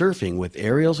in surfing with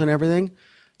aerials and everything,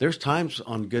 there's times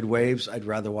on good waves I'd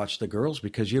rather watch the girls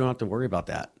because you don't have to worry about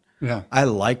that. Yeah. I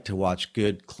like to watch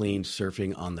good, clean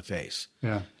surfing on the face.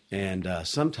 Yeah. And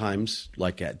sometimes,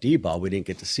 like at D-Ball, we didn't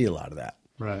get to see a lot of that.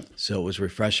 Right. So it was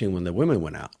refreshing when the women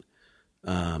went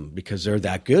out because they're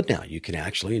that good now. You can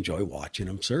actually enjoy watching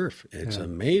them surf. It's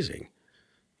amazing.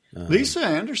 Lisa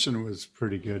Anderson was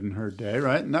pretty good in her day,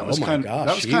 right? And that was my kind gosh, of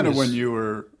that was she kind of was- when you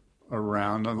were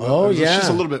around. yeah. She's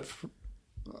a little bit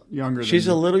younger. She's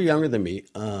than a little younger than me.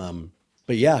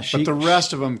 But yeah, But the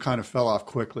rest of them kind of fell off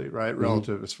quickly, right?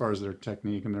 Relative as far as their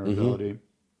technique and their ability.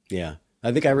 yeah.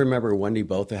 I think I remember Wendy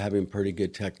Botha having pretty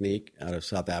good technique out of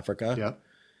South Africa. Yep.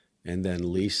 And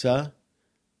then Lisa,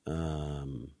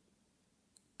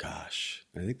 gosh,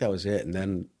 I think that was it. And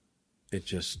then it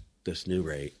just, this new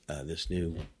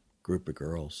group of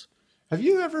girls. Have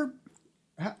you ever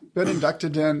been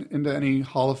inducted into any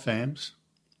Hall of Fames?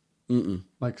 Mm-mm.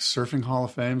 Like surfing Hall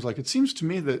of Fames? Like, it seems to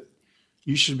me that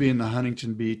you should be in the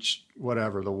Huntington Beach,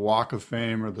 whatever, the Walk of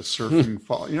Fame or the Surfing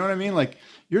Fall. You know what I mean? Like,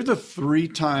 you're the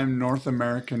 3-time North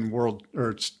American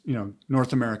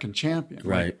North American champion.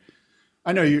 Right. Like,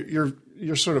 I know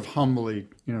you're sort of humbly,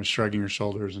 shrugging your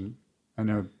shoulders, and I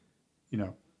know,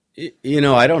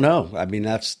 I don't know. I mean,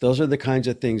 those are the kinds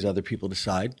of things other people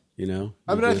decide,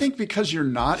 But I think because you're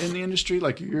not in the industry,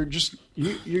 like you just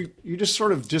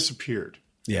sort of disappeared.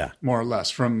 Yeah. More or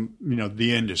less from,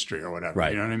 the industry or whatever.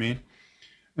 Right. You know what I mean?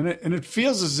 And it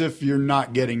feels as if you're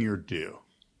not getting your due.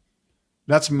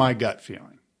 That's my gut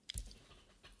feeling.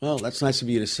 Well, that's nice of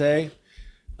you to say.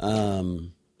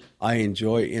 I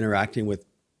enjoy interacting with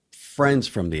friends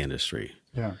from the industry.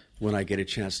 Yeah. When I get a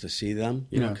chance to see them,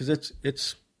 because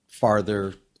it's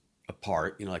farther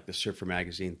apart, like the Surfer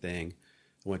Magazine thing.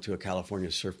 I went to a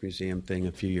California Surf Museum thing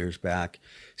a few years back.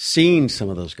 Seeing some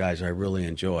of those guys I really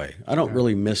enjoy. I don't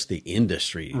really miss the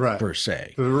industry per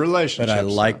se. The relationships. But I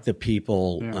like the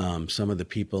people, some of the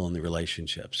people and the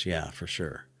relationships. Yeah, for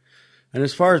sure. And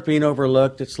as far as being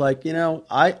overlooked, it's like,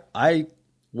 I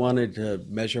wanted to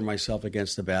measure myself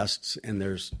against the best, and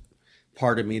there's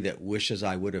part of me that wishes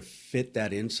I would have fit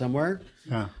that in somewhere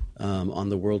on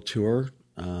the world tour.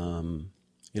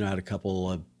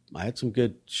 I had some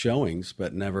good showings,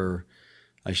 but never.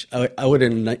 I would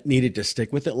have needed to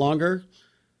stick with it longer.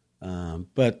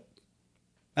 But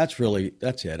that's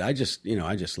it. I just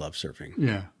love surfing.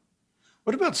 Yeah.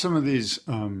 What about some of these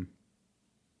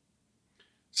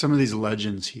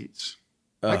Legends heats?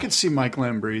 I could see Mike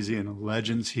Lambresi in a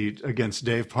Legends heat against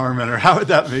Dave Parmenter. How would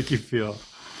that make you feel?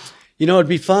 It'd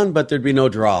be fun, but there'd be no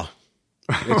draw.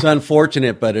 It's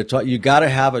unfortunate, but you got to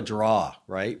have a draw,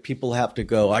 right? People have to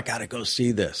go, I got to go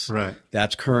see this. Right.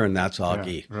 That's Curran, that's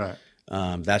Augie. Yeah, right.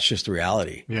 That's just the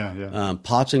reality. Yeah, yeah.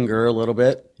 Pottinger a little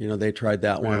bit. They tried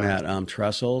that one at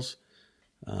Trestles.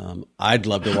 I'd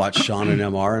love to watch Sean and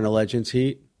MR in a Legends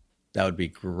heat. That would be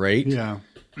great. Yeah.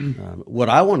 What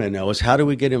I want to know is, how do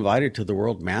we get invited to the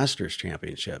World Masters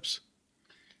Championships?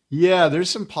 Yeah, there's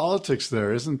some politics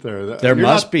there, isn't there? There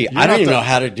must be. I don't even know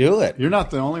how to do it. You're not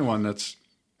the only one that's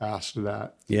asked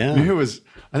that. Yeah.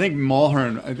 I think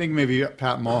maybe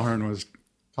Pat Mulhern was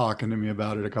talking to me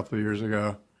about it a couple of years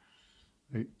ago.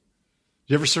 Did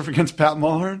you ever surf against Pat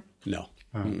Mulhern? No.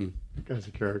 That guy's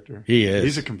a character. He is.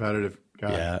 He's a competitive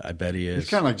guy. Yeah, I bet he is. He's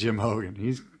kind of like Jim Hogan.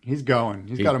 He's going.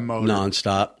 He's got a motor.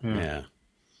 Nonstop. Yeah.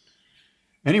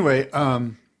 Anyway,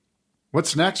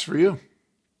 what's next for you?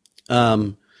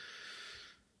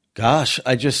 Gosh,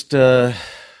 I just surfing,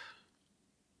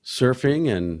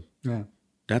 and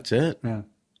that's it. Yeah.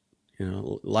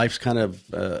 Life's kind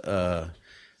of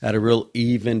at a real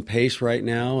even pace right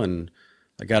now, and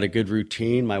I got a good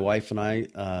routine. My wife and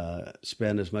I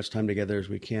spend as much time together as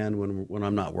we can when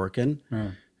I'm not working.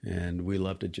 Yeah. And we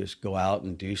love to just go out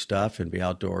and do stuff and be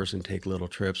outdoors and take little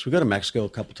trips. We go to Mexico a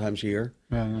couple times a year.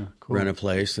 Yeah, cool. Rent a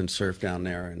place and surf down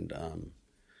there, and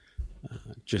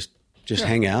just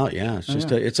hang out. Yeah, it's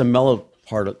just it's a mellow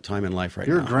part of time in life right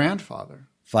now. You're a grandfather.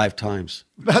 5 times.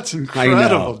 That's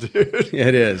incredible, dude.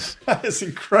 It is. That is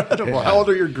incredible. Yeah. How old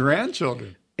are your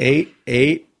grandchildren?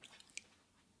 8,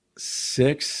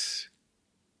 6,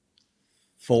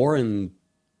 4, and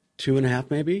 2.5,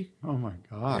 maybe. Oh my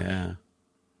God. Yeah.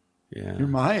 You're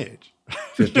my age.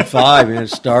 55, man.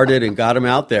 Started and got him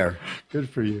out there. Good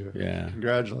for you. Yeah.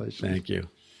 Congratulations. Thank you.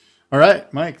 All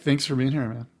right, Mike. Thanks for being here,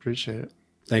 man. Appreciate it.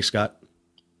 Thanks, Scott.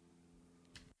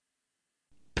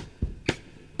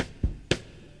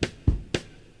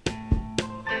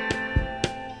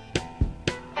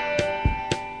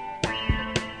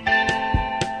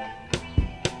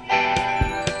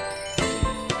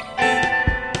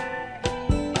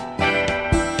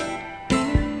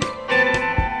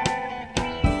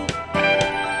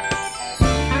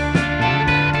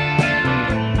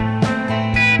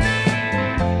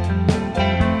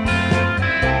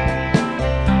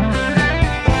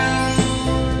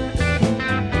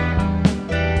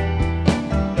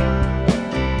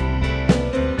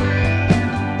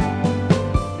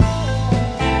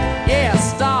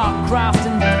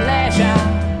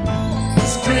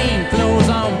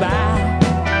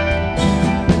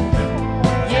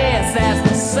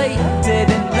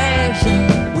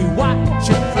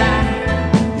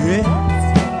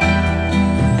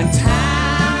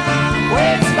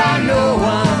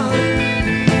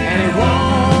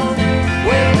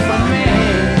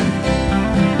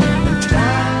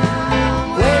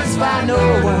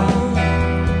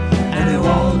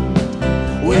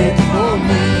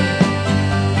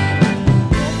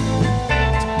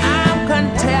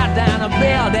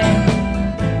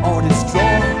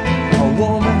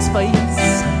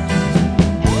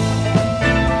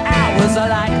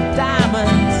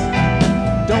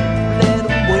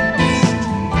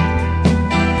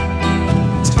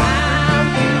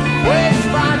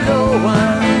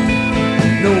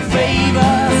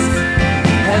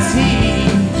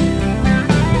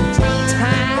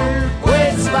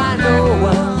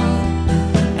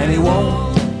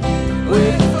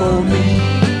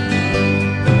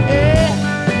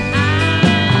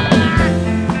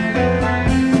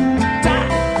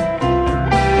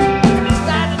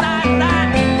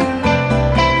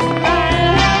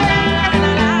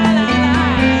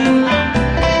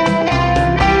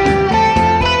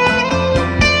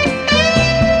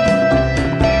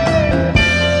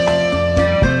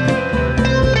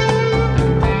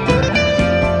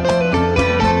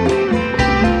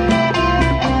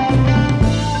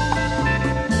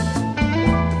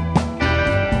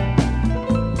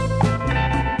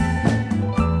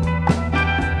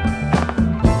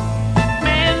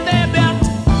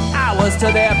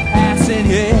 to their